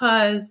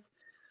because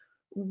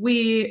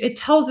it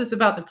tells us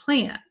about the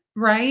plant,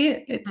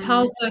 right? It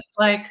tells us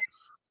like,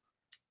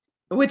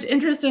 which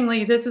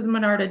interestingly, this is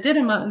Monarda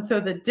didyma. And so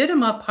the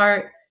didyma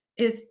part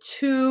is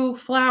to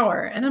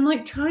flower. And I'm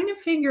like trying to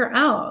figure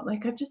out,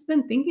 like, I've just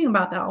been thinking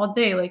about that all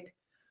day. Like,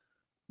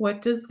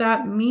 what does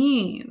that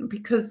mean?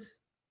 Because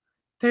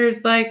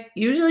there's like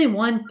usually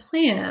one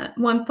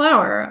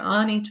flower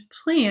on each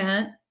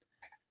plant.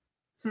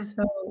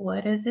 So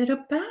what is it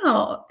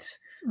about?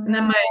 And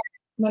then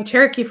my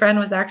Cherokee friend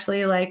was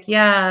actually like,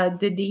 yeah,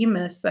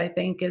 didymus, I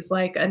think, is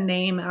like a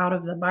name out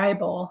of the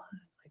Bible.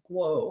 Like,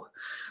 whoa.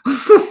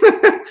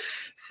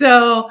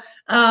 So,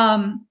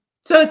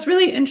 so it's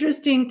really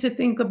interesting to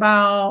think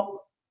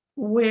about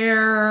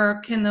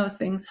where can those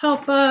things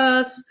help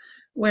us?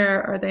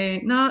 Where are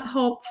they not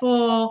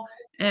helpful?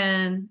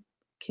 And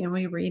can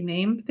we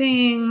rename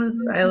things?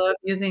 I love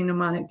using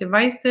mnemonic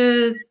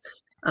devices.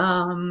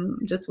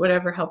 Just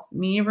whatever helps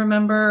me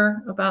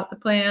remember about the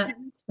plant.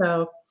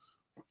 So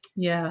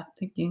yeah,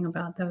 thinking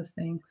about those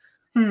things.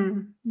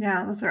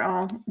 Yeah, those are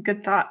all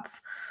good thoughts.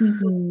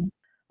 Mm-hmm.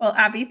 Well,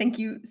 Abby, thank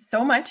you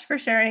so much for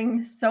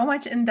sharing so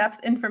much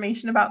in-depth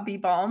information about bee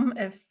balm.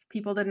 If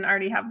people didn't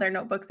already have their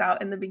notebooks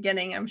out in the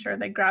beginning, I'm sure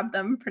they grabbed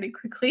them pretty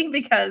quickly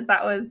because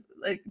that was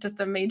like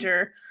just a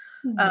major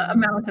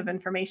amount of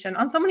information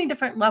on so many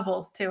different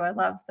levels too. I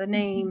love the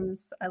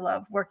names. I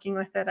love working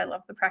with it. I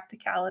love the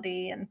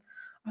practicality, and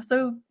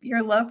also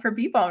your love for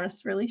bee balm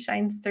just really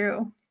shines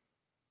through.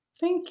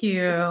 Thank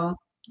you.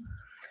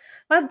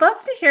 I'd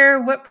love to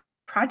hear what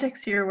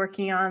projects you're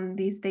working on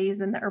these days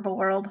in the herbal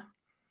world.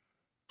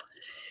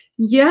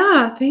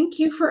 Yeah, thank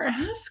you for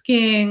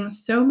asking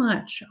so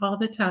much all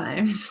the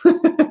time.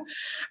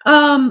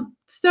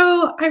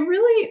 So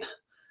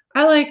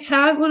I like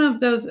had one of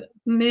those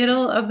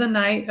middle of the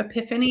night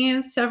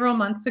epiphanies several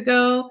months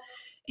ago.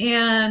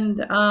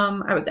 And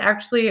I was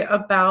actually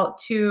about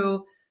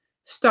to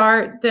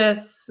start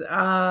this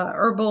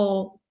herb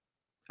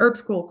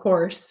school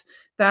course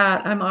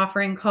that I'm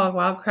offering called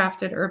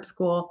Wildcrafted Herb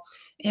School.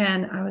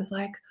 And I was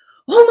like,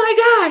 oh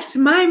my gosh,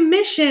 my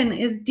mission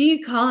is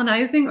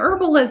decolonizing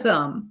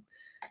herbalism.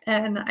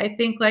 And I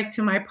think like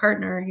to my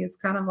partner, he's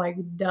kind of like,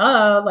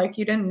 duh, like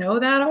you didn't know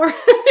that already.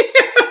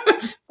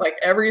 It's like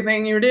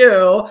everything you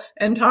do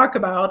and talk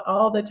about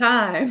all the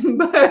time.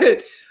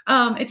 But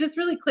it just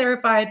really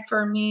clarified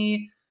for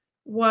me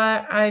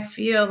what I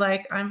feel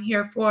like I'm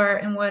here for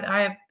and what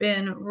I've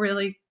been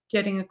really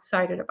getting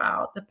excited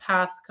about the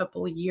past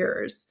couple of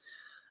years,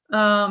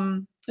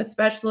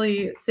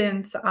 especially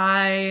since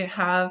I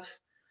have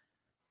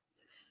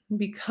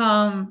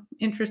become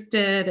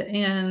interested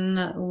in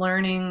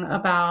learning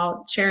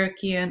about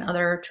Cherokee and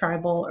other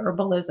tribal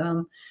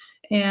herbalism.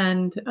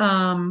 And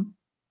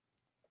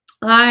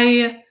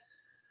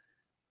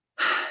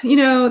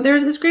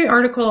there's this great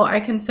article I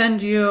can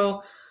send you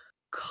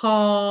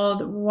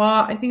called,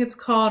 I think it's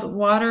called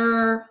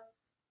Water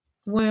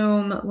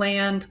Womb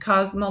Land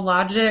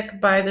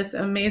Cosmologic by this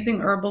amazing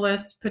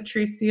herbalist,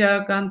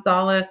 Patricia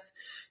Gonzalez,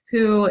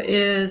 who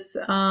is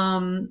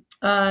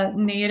a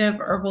native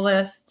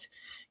herbalist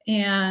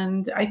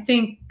and I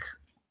think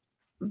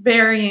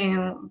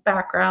varying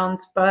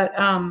backgrounds, but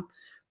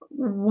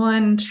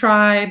one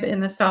tribe in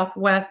the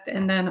Southwest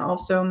and then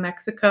also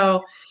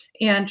Mexico.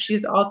 And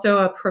she's also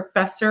a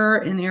professor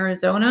in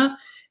Arizona.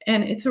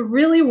 And it's a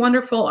really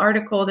wonderful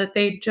article that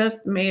they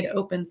just made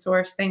open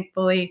source,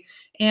 thankfully.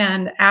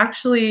 And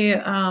actually,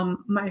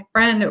 my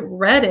friend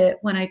read it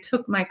when I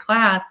took my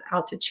class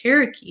out to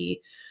Cherokee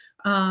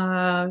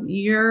a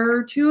year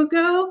or two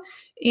ago.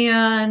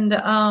 And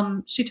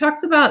she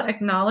talks about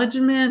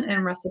acknowledgement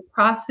and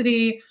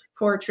reciprocity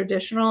for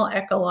traditional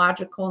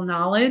ecological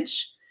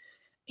knowledge.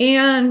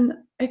 And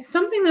it's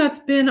something that's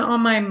been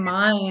on my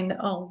mind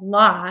a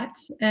lot,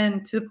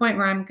 and to the point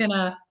where I'm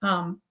gonna,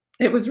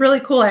 it was really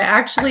cool. I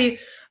actually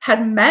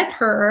had met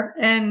her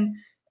and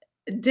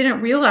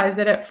didn't realize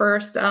it at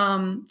first.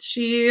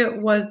 She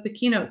was the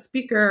keynote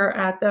speaker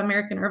at the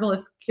American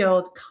Herbalist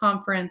Guild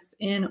conference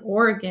in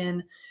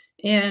Oregon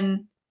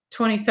in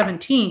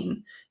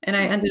 2017. And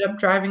I ended up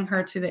driving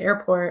her to the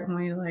airport and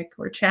we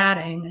were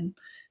chatting and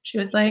she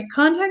was like,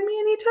 contact me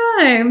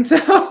anytime.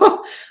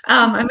 So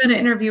I'm going to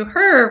interview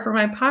her for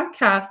my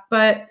podcast.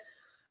 But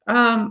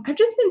I've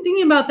just been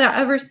thinking about that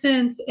ever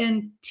since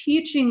and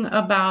teaching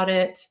about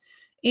it.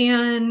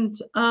 And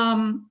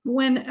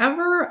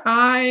whenever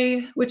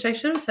which I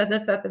should have said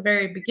this at the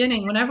very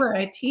beginning, whenever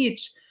I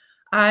teach,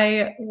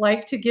 I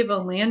like to give a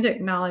land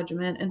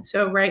acknowledgement. And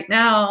so right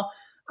now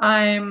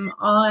I'm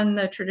on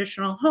the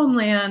traditional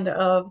homeland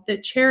of the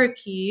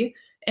Cherokee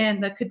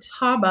and the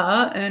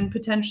Catawba and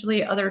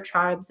potentially other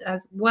tribes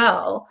as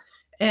well.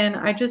 And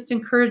I just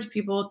encourage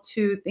people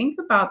to think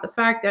about the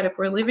fact that if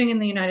we're living in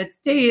the United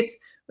States,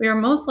 we are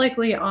most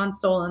likely on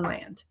stolen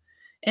land.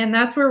 And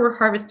that's where we're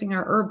harvesting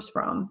our herbs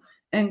from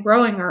and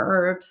growing our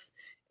herbs.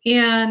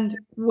 And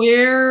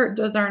where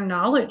does our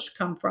knowledge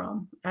come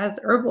from as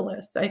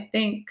herbalists? I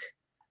think,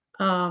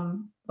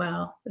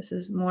 well, this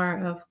is more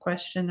of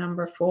question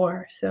number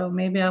 4. So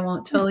maybe I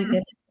won't totally get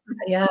into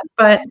that yet.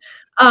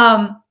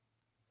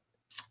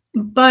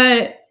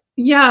 But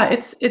yeah,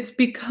 it's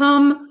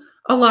become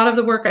a lot of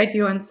the work I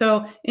do. And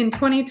so in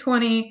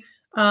 2020,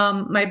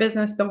 my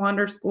business, The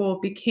Wander School,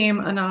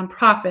 became a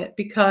nonprofit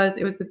because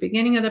it was the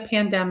beginning of the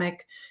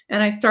pandemic.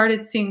 And I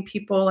started seeing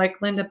people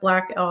like Linda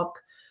Black Elk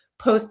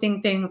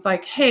posting things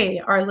like, hey,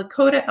 our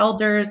Lakota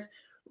elders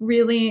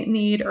really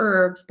need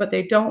herbs, but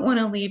they don't want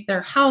to leave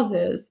their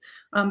houses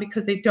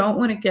because they don't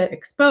want to get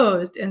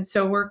exposed. And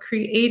so we're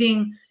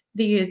creating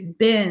these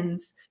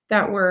bins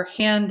that we're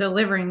hand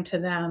delivering to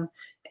them.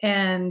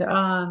 And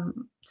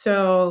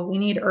so we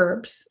need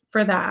herbs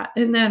for that.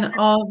 And then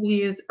all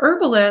these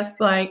herbalists,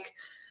 like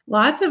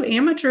lots of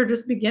amateur,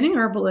 just beginning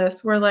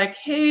herbalists, were like,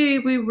 hey,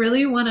 we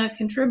really want to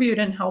contribute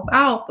and help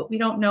out, but we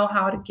don't know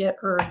how to get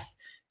herbs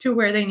to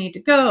where they need to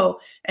go.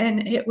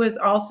 And it was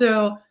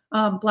also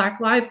Black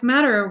Lives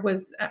Matter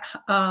was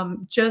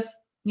just,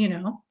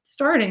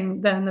 starting.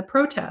 Then the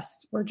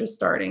protests were just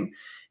starting.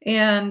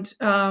 And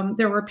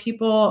there were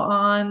people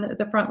on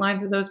the front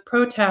lines of those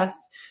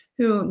protests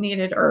who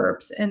needed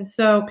herbs. And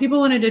so people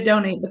wanted to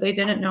donate, but they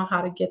didn't know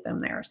how to get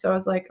them there. So I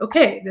was like,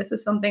 okay, this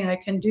is something I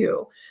can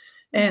do.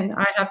 And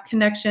I have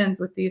connections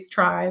with these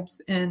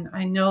tribes and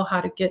I know how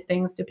to get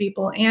things to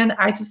people. And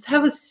I just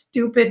have a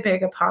stupid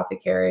big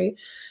apothecary.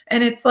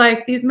 And it's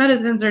like these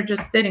medicines are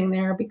just sitting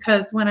there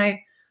because when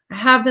I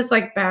have this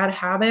like bad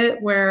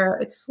habit where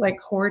it's like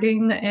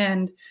hoarding,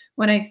 and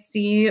when I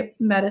see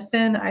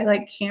medicine, I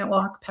like can't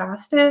walk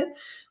past it.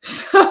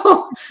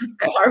 So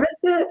I harvest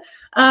it.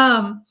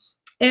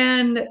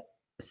 And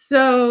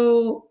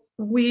so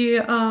we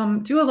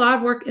do a lot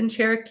of work in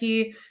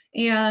Cherokee.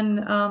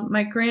 And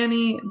my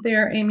granny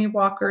there, Amy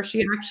Walker,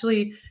 she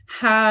actually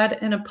had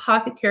an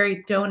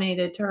apothecary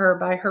donated to her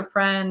by her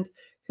friend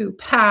who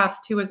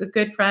passed, who was a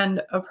good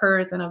friend of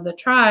hers and of the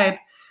tribe.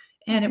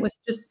 And it was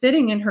just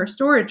sitting in her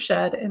storage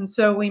shed. And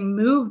so we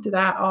moved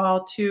that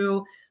all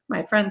to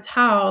my friend's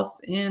house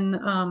in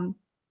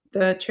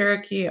the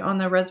Cherokee on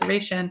the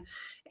reservation.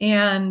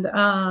 And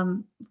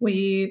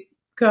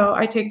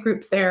I take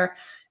groups there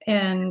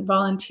and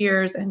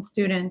volunteers and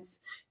students,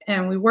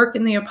 and we work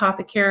in the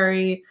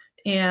apothecary,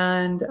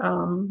 and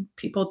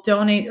people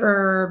donate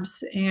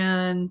herbs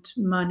and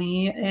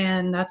money,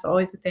 and that's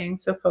always a thing.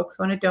 So if folks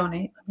want to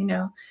donate, let me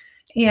know.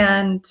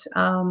 And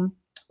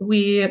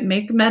we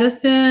make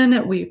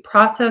medicine, we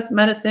process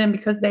medicine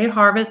because they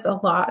harvest a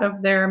lot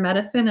of their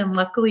medicine. And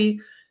luckily,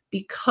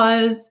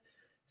 because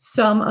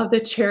some of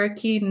the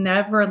Cherokee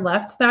never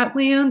left that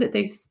land,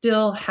 they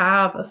still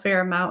have a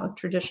fair amount of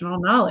traditional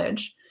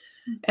knowledge.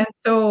 And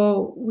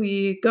so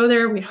we go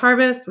there, we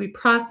harvest, we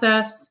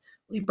process,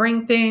 we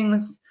bring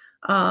things,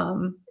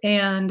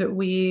 and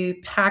we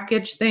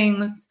package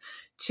things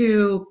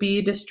to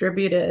be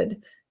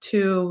distributed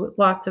to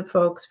lots of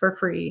folks for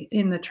free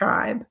in the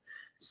tribe.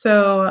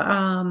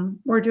 So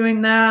we're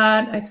doing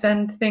that. I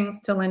send things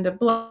to Linda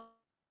Black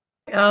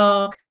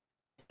Elk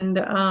and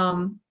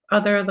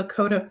other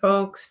Lakota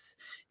folks,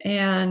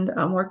 and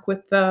work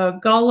with the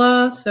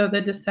Gullah, so the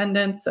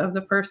descendants of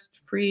the first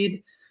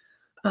freed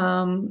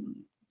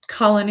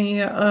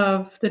colony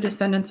of the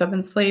descendants of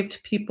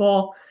enslaved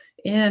people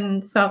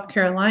in South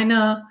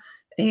Carolina,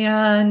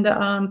 and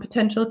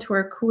potential to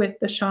work with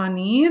the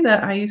Shawnee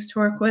that I used to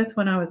work with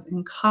when I was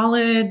in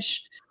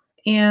college.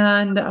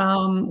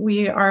 And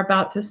we are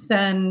about to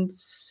send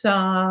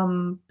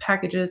some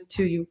packages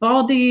to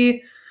Uvalde.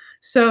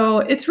 So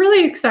it's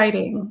really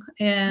exciting.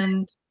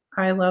 And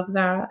I love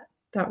that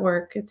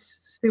work.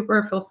 It's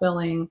super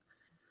fulfilling.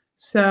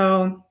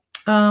 So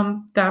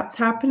that's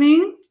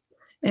happening.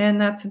 And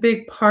that's a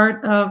big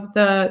part of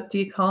the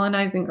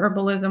decolonizing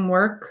herbalism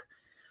work.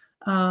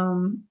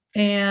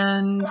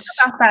 And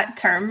talk about that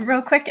term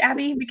real quick,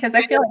 Abby, because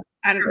I feel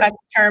like that's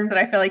a term that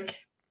I feel like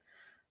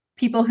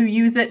people who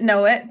use it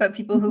know it, but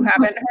people who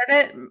haven't heard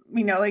it,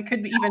 it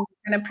could be even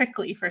kind of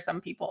prickly for some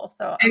people.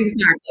 So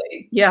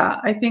exactly. Yeah,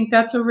 I think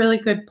that's a really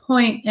good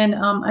point. And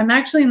I'm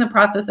actually in the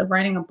process of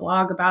writing a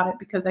blog about it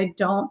because I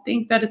don't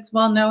think that it's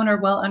well known or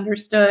well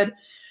understood.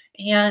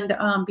 And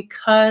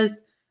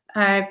because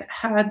I've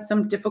had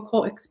some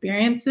difficult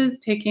experiences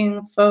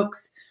taking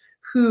folks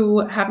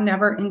who have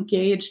never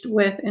engaged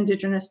with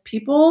Indigenous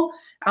people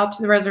out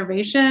to the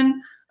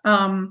reservation,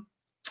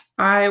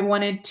 I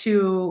wanted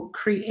to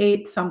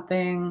create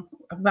something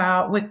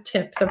with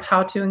tips of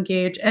how to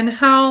engage and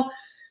how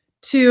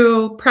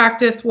to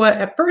practice what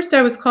at first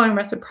I was calling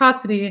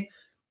reciprocity,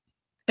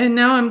 and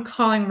now I'm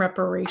calling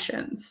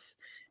reparations.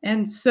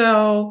 And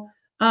so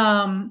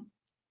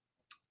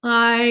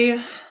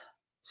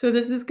so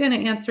this is going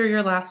to answer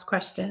your last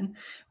question,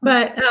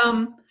 but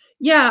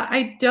yeah,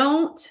 I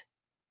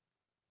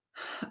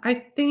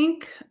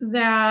think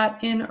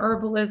that in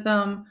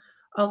herbalism,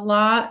 a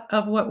lot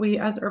of what we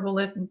as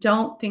herbalists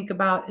don't think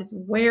about is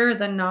where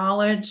the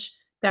knowledge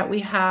that we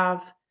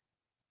have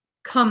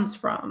comes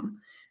from.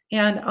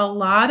 And a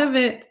lot of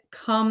it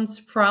comes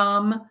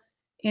from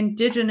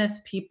indigenous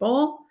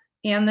people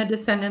and the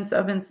descendants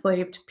of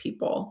enslaved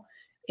people.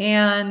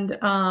 And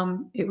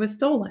it was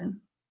stolen.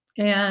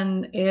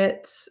 And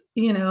it's,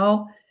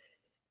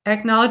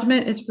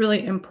 acknowledgement is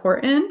really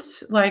important.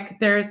 Like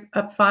there's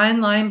a fine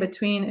line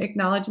between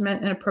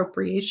acknowledgement and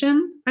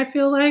appropriation, I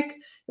feel like.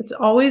 It's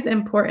always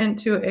important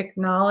to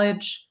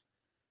acknowledge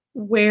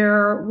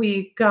where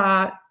we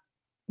got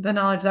the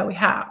knowledge that we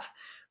have.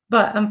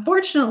 But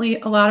unfortunately,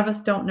 a lot of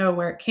us don't know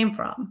where it came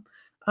from.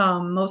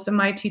 Most of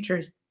my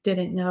teachers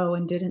didn't know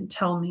and didn't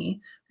tell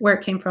me where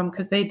it came from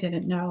because they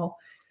didn't know.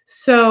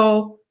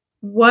 So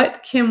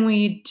what can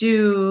we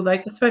do,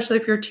 like, especially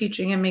if you're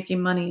teaching and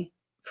making money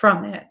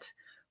from it?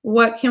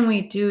 What can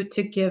we do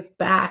to give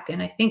back?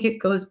 And I think it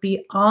goes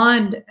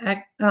beyond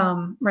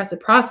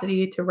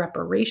reciprocity to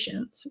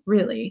reparations,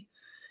 really.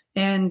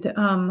 And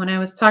when I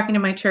was talking to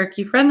my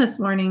Cherokee friend this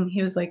morning,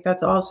 he was like,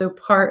 that's also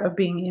part of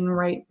being in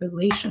right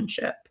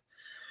relationship.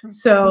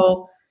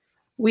 So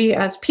we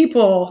as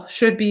people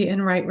should be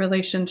in right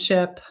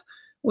relationship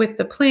with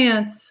the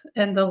plants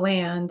and the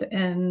land.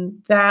 And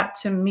that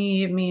to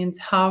me means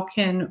how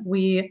can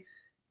we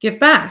give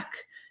back?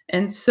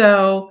 And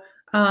so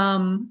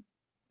decolonizing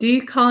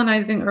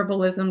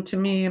herbalism to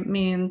me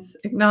means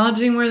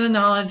acknowledging where the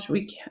knowledge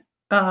we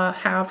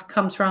have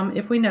comes from,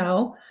 if we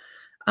know,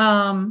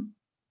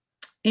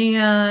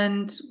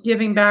 and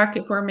giving back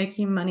if we're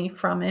making money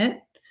from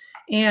it.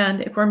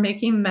 And if we're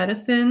making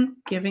medicine,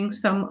 giving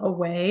some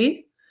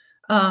away,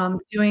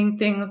 doing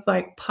things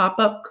like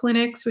pop-up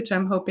clinics, which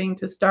I'm hoping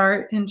to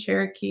start in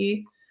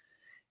Cherokee,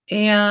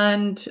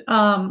 and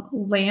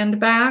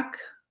land back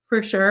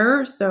for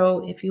sure.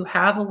 So if you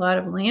have a lot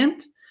of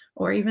land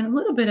or even a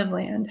little bit of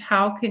land,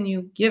 how can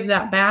you give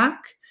that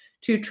back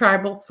to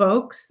tribal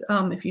folks?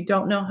 If you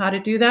don't know how to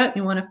do that,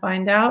 you want to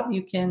find out,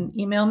 you can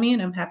email me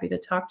and I'm happy to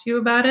talk to you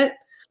about it.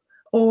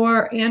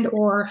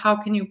 Or how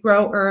can you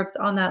grow herbs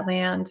on that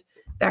land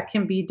that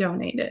can be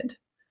donated?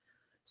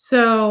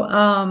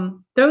 So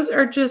those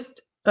are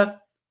just a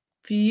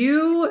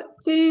few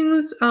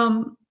things.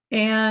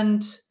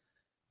 And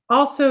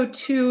also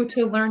to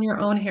learn your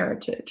own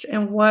heritage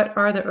and what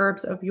are the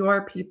herbs of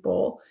your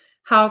people?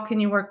 How can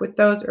you work with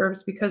those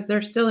herbs because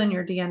they're still in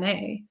your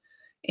DNA?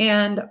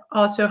 And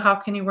also, how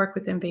can you work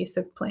with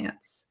invasive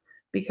plants?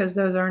 Because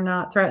those are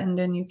not threatened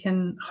and you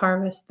can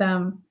harvest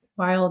them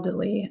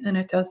wildly and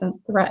it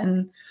doesn't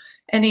threaten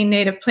any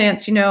native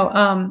plants.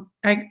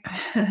 I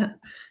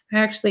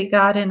actually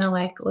got in a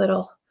like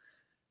little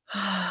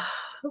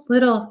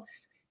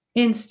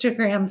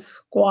Instagram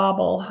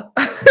squabble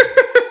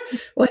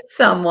with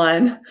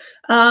someone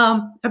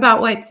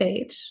about white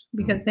sage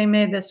because they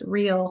made this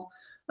reel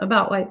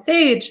about white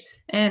sage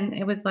and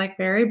it was like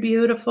very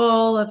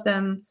beautiful of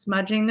them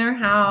smudging their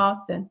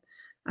house. And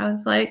I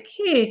was like,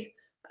 hey,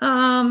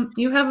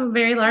 you have a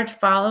very large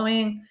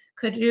following.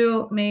 Could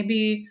you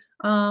maybe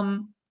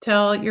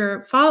tell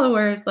your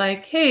followers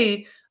like,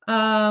 hey,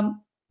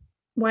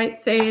 white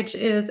sage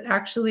is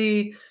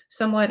actually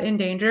somewhat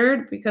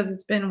endangered because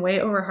it's been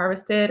way over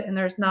harvested and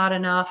there's not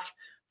enough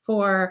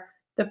for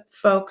the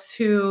folks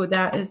who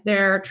that is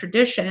their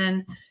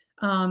tradition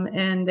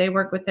and they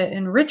work with it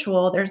in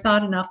ritual. There's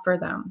not enough for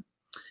them.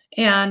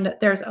 And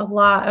there's a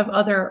lot of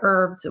other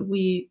herbs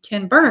we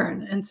can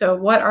burn. And so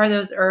what are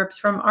those herbs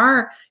from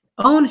our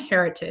own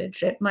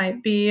heritage? It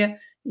might be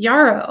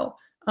yarrow.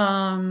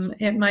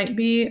 It might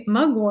be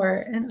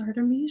mugwort and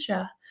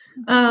artemisia.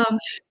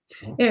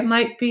 It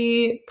might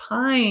be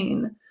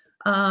pine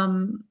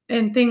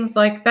and things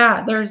like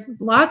that. There's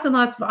lots and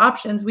lots of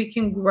options. We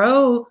can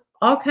grow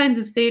all kinds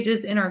of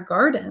sages in our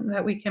garden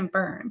that we can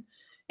burn,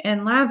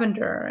 and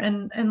lavender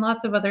and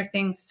lots of other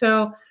things.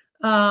 So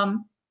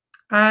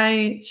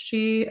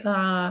she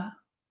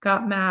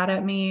got mad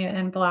at me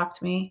and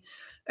blocked me.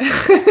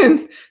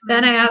 Then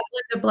I asked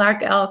Linda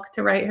Black Elk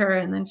to write her,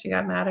 and then she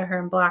got mad at her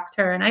and blocked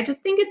her. And I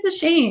just think it's a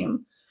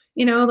shame,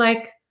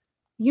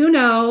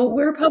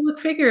 we're public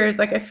figures.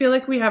 Like, I feel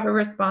like we have a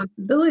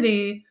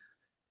responsibility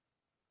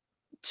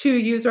to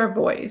use our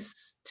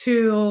voice,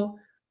 to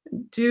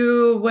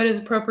do what is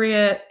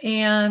appropriate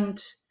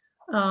and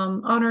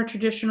honor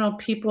traditional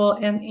people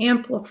and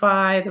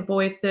amplify the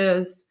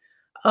voices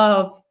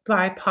of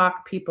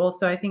BIPOC people.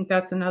 So I think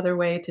that's another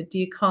way to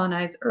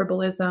decolonize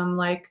herbalism.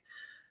 Like,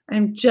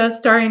 I'm just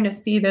starting to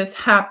see this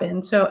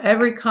happen. So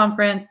every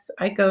conference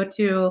I go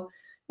to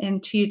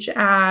and teach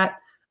at,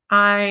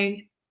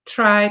 I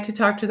try to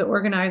talk to the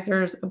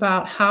organizers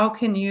about how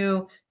can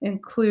you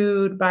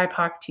include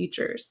BIPOC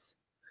teachers.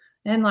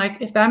 And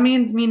like, if that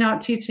means me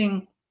not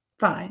teaching,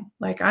 fine.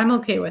 Like, I'm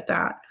okay with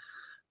that.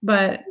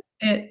 But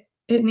it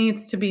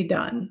needs to be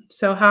done.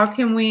 So how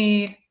can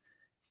we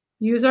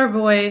use our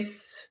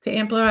voice to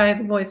amplify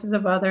the voices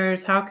of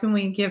others? How can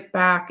we give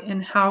back?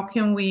 And how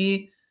can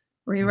we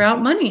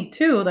reroute money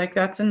too? Like,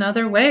 that's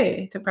another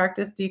way to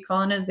practice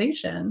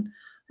decolonization.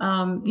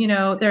 You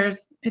know,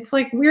 it's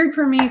like weird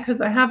for me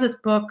because I have this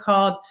book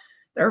called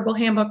The Herbal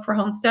Handbook for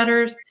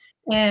Homesteaders.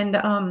 And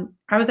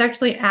I was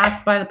actually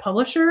asked by the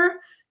publisher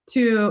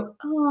to,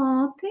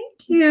 oh,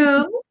 thank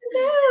you.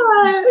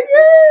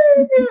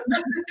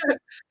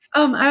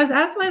 I was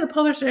asked by the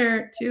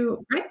publisher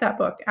to write that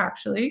book,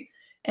 actually.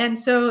 And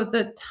so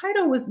the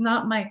title was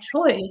not my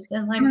choice.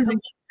 And like a couple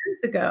years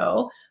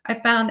ago, I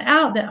found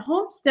out that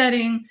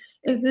homesteading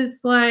is this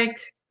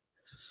like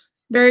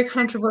very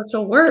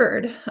controversial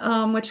word,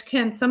 which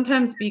can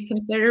sometimes be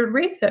considered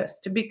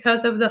racist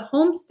because of the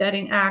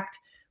Homesteading Act,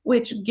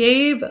 which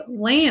gave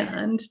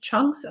land,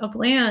 chunks of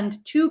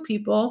land to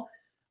people,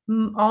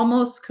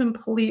 almost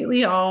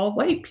completely all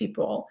white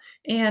people.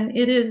 And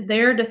it is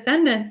their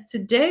descendants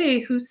today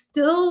who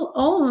still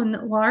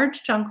own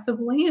large chunks of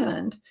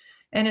land.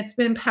 And it's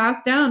been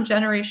passed down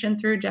generation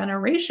through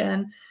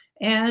generation.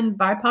 And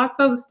BIPOC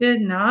folks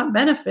did not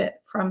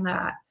benefit from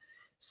that.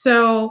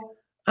 So,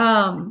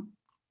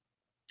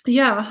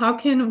 yeah, how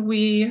can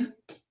we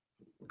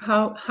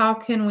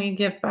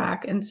give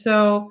back? And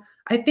so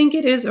I think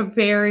it is a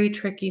very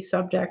tricky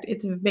subject.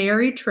 It's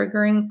very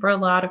triggering for a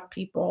lot of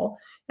people.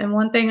 And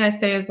one thing I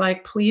say is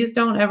like, please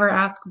don't ever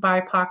ask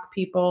BIPOC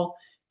people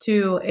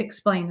to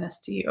explain this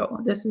to you.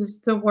 This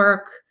is the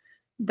work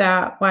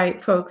that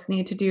white folks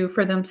need to do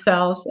for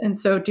themselves. And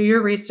so do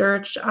your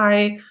research.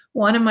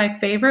 One of my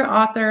favorite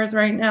authors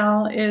right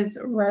now is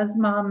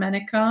Resmaa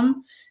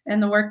Menakem.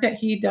 And the work that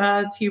he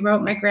does, he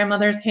wrote My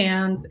Grandmother's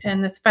Hands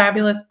and this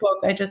fabulous book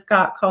I just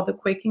got called The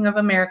Quaking of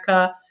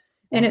America.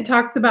 And it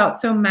talks about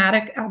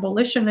somatic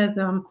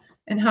abolitionism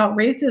and how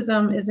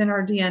racism is in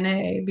our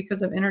DNA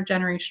because of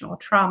intergenerational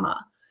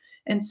trauma.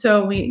 And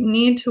so we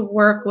need to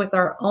work with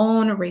our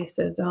own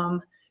racism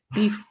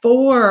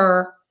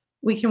before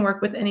we can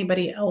work with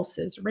anybody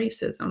else's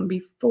racism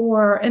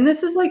and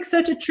this is like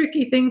such a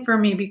tricky thing for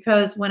me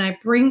because when I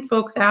bring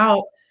folks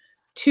out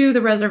to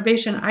the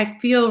reservation, I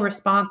feel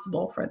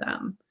responsible for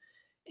them.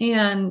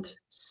 And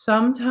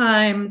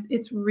sometimes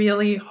it's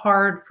really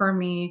hard for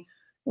me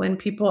when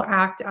people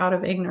act out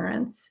of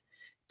ignorance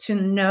to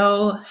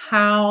know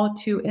how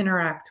to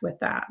interact with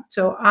that.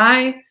 So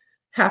I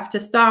have to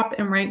stop.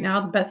 And right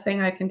now, the best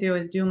thing I can do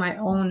is do my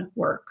own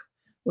work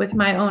with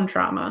my own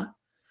trauma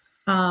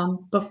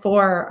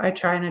before I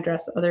try and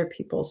address other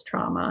people's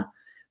trauma.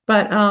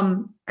 But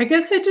I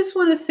guess I just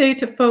want to say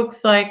to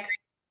folks, like,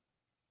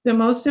 the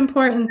most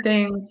important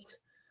things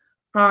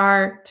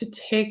are to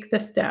take the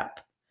step,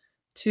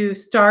 to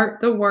start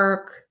the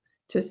work,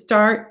 to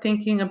start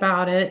thinking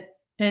about it,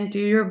 and do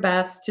your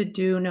best to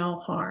do no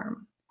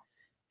harm.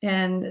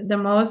 And the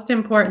most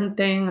important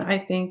thing I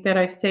think that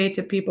I say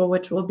to people,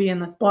 which will be in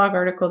this blog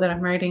article that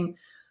I'm writing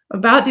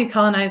about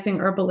decolonizing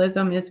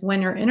herbalism, is when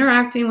you're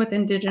interacting with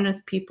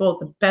Indigenous people,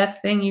 the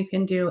best thing you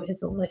can do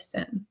is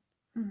listen.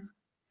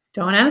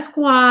 Don't ask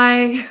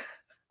why.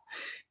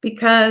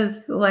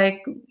 Because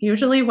like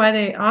usually why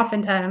they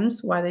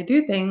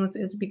do things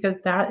is because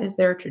that is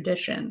their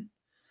tradition.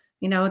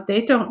 You know,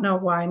 they don't know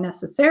why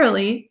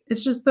necessarily.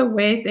 It's just the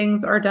way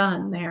things are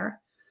done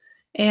there.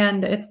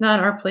 And it's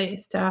not our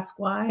place to ask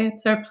why.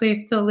 It's our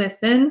place to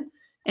listen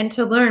and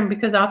to learn,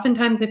 because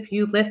oftentimes if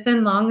you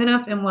listen long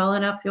enough and well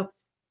enough,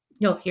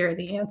 you'll hear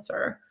the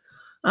answer.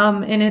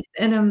 And it's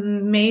an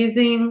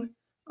amazing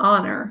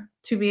honor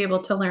to be able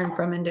to learn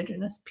from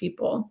Indigenous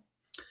people.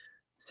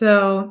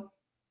 So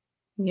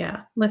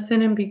yeah,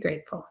 listen and be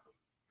grateful.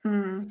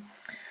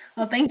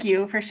 Well, thank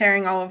you for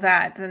sharing all of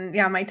that. And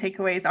yeah, my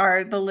takeaways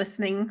are the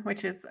listening,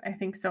 which is, I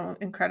think, so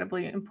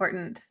incredibly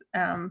important.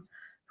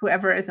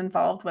 Whoever is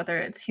involved, whether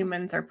it's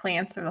humans or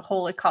plants or the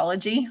whole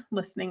ecology,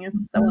 listening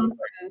is so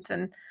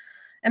important.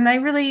 And I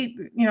really,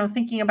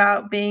 thinking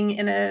about being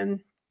in a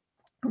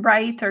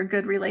right or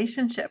good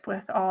relationship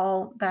with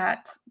all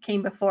that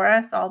came before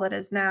us, all that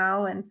is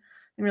now, and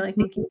really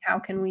thinking how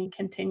can we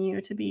continue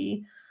to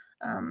be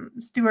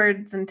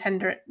stewards and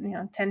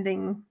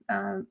tending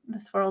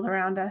this world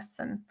around us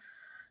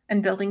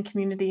and building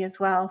community as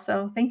well.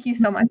 So thank you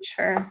so much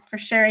for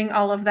sharing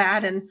all of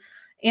that and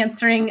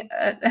answering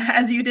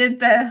as you did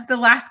the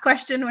last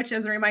question, which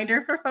is a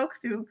reminder for folks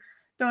who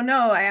don't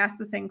know. I ask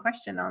the same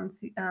question on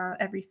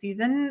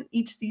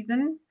each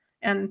season.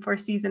 And for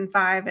season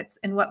 5, it's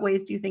in what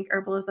ways do you think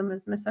herbalism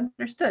is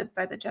misunderstood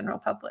by the general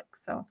public?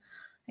 So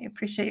I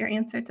appreciate your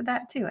answer to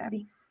that too,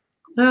 Abby.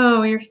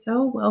 Oh, you're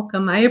so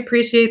welcome. I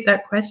appreciate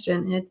that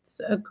question. It's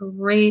a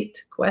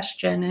great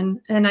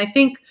question. And I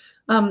think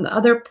the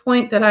other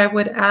point that I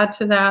would add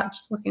to that,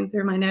 just looking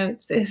through my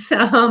notes, is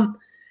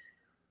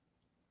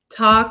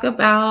talk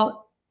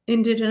about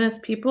Indigenous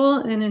people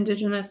and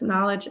Indigenous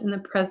knowledge in the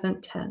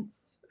present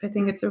tense. I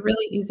think it's a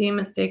really easy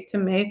mistake to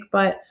make,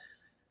 but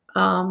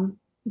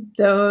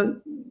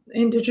the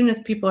indigenous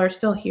people are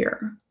still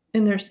here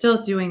and they're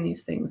still doing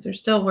these things. They're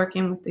still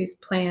working with these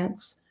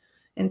plants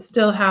and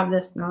still have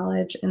this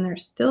knowledge, and they're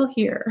still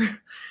here.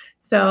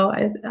 So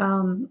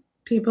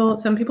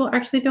some people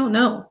actually don't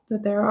know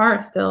that there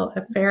are still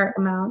a fair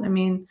amount. I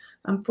mean,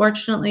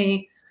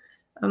 unfortunately,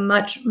 a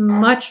much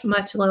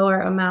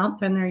lower amount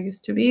than there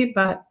used to be,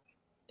 but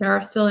there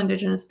are still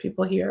indigenous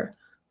people here.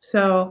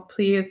 So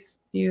please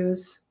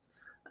use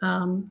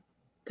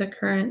the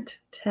current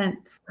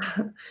tense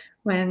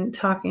when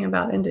talking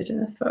about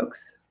indigenous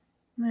folks.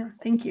 Yeah,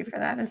 thank you for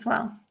that as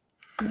well.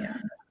 Yeah.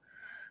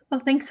 Well,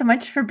 thanks so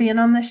much for being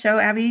on the show,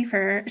 Abby,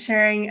 for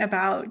sharing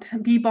about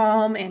bee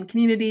balm and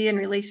community and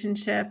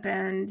relationship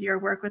and your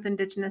work with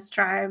indigenous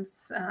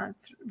tribes.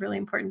 It's really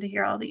important to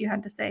hear all that you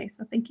had to say.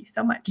 So thank you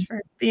so much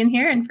for being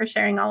here and for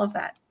sharing all of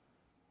that.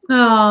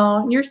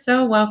 Oh, you're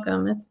so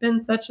welcome. It's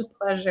been such a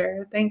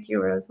pleasure. Thank you,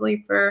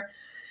 Rosalee,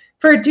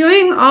 for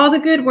doing all the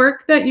good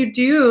work that you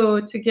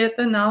do to get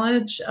the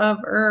knowledge of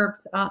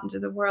herbs out into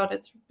the world.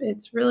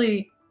 It's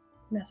really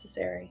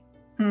necessary.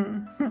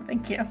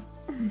 Thank you.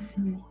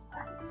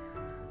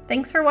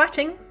 Thanks for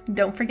watching.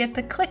 Don't forget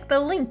to click the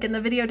link in the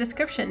video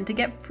description to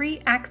get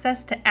free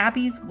access to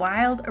Abby's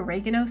wild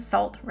oregano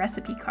salt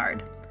recipe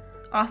card.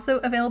 Also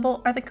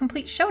available are the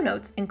complete show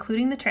notes,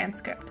 including the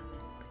transcript.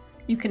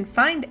 You can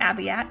find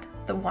Abby at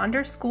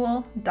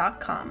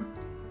thewanderschool.com.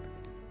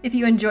 If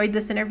you enjoyed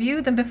this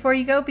interview, then before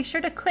you go, be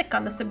sure to click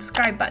on the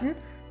subscribe button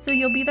so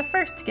you'll be the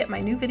first to get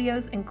my new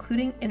videos,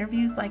 including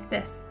interviews like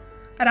this.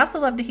 I'd also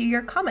love to hear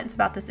your comments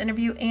about this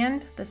interview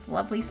and this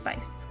lovely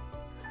spice.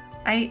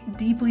 I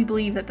deeply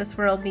believe that this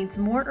world needs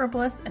more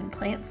herbalists and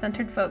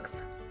plant-centered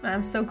folks.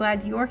 I'm so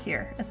glad you're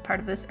here as part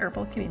of this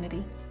herbal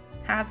community.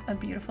 Have a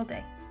beautiful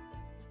day.